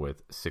finished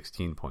with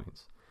 16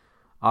 points.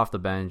 Off the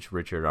bench,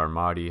 Richard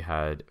Armadi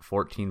had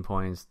 14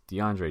 points,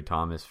 DeAndre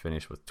Thomas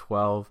finished with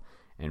 12,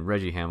 and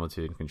Reggie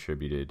Hamilton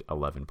contributed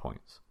 11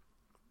 points.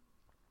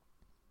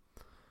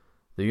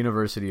 The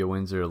University of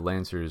Windsor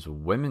Lancers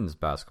women's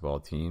basketball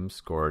team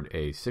scored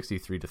a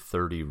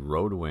 63-30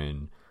 road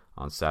win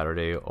on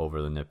Saturday over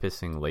the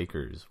Nipissing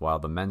Lakers, while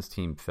the men's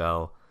team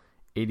fell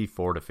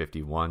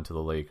 84-51 to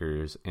the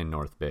Lakers in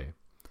North Bay.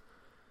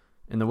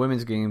 In the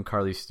women's game,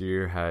 Carly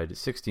Steer had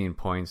 16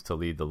 points to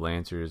lead the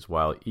Lancers,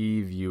 while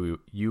Eve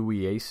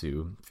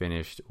Uwiesu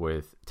finished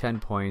with 10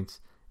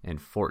 points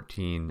and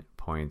 14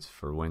 points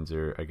for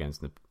Windsor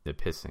against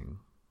Nipissing.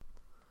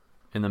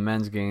 In the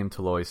men's game,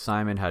 Taloy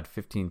Simon had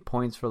 15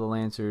 points for the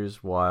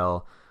Lancers,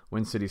 while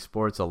Win City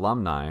Sports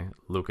alumni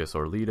Lucas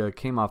Orlita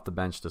came off the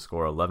bench to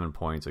score 11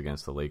 points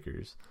against the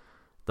Lakers.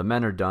 The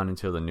men are done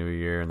until the new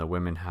year, and the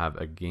women have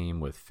a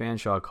game with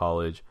Fanshawe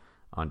College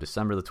on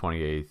December the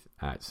 28th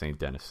at St.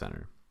 Denis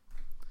Center.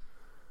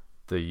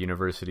 The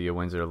University of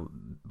Windsor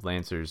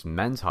Lancers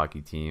men's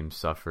hockey team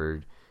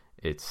suffered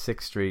its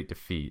 6th straight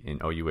defeat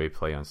in OUA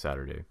play on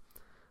Saturday.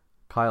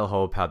 Kyle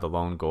Hope had the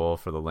lone goal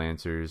for the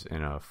Lancers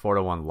in a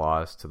 4-1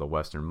 loss to the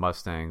Western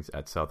Mustangs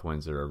at South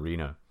Windsor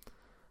Arena.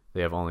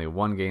 They have only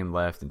one game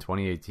left in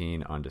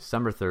 2018 on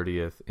December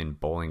 30th in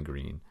Bowling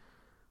Green.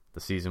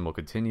 The season will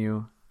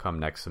continue come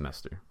next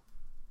semester.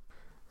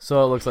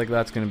 So it looks like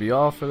that's going to be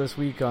all for this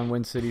week on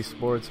Win City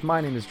Sports.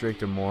 My name is Drake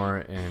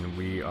DeMoore, and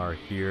we are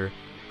here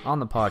on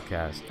the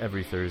podcast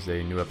every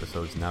Thursday. New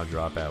episodes now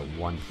drop at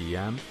 1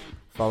 p.m.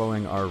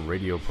 following our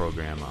radio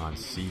program on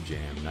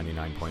CJAM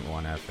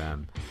 99.1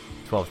 FM.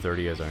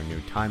 12:30 as our new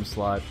time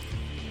slot.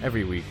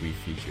 Every week we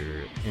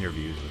feature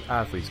interviews with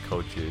athletes,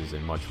 coaches,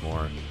 and much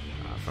more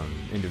from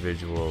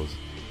individuals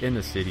in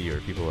the city or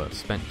people that have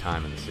spent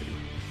time in the city.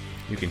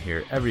 You can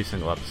hear every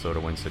single episode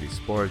of Win City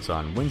Sports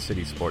on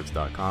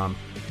wincitysports.com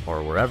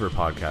or wherever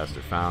podcasts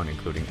are found,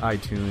 including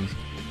iTunes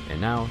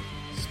and now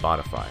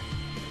Spotify.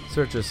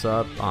 Search us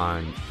up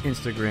on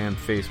Instagram,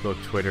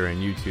 Facebook, Twitter, and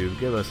YouTube.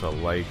 Give us a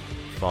like,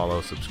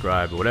 follow,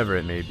 subscribe, whatever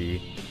it may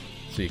be,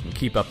 so you can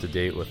keep up to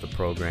date with the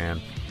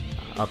program,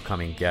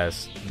 upcoming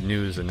guests,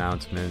 news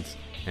announcements,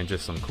 and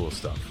just some cool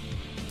stuff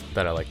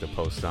that I like to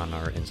post on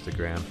our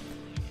Instagram.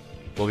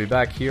 We'll be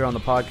back here on the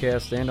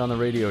podcast and on the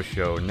radio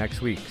show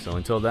next week. So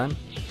until then,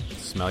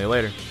 smell you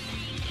later.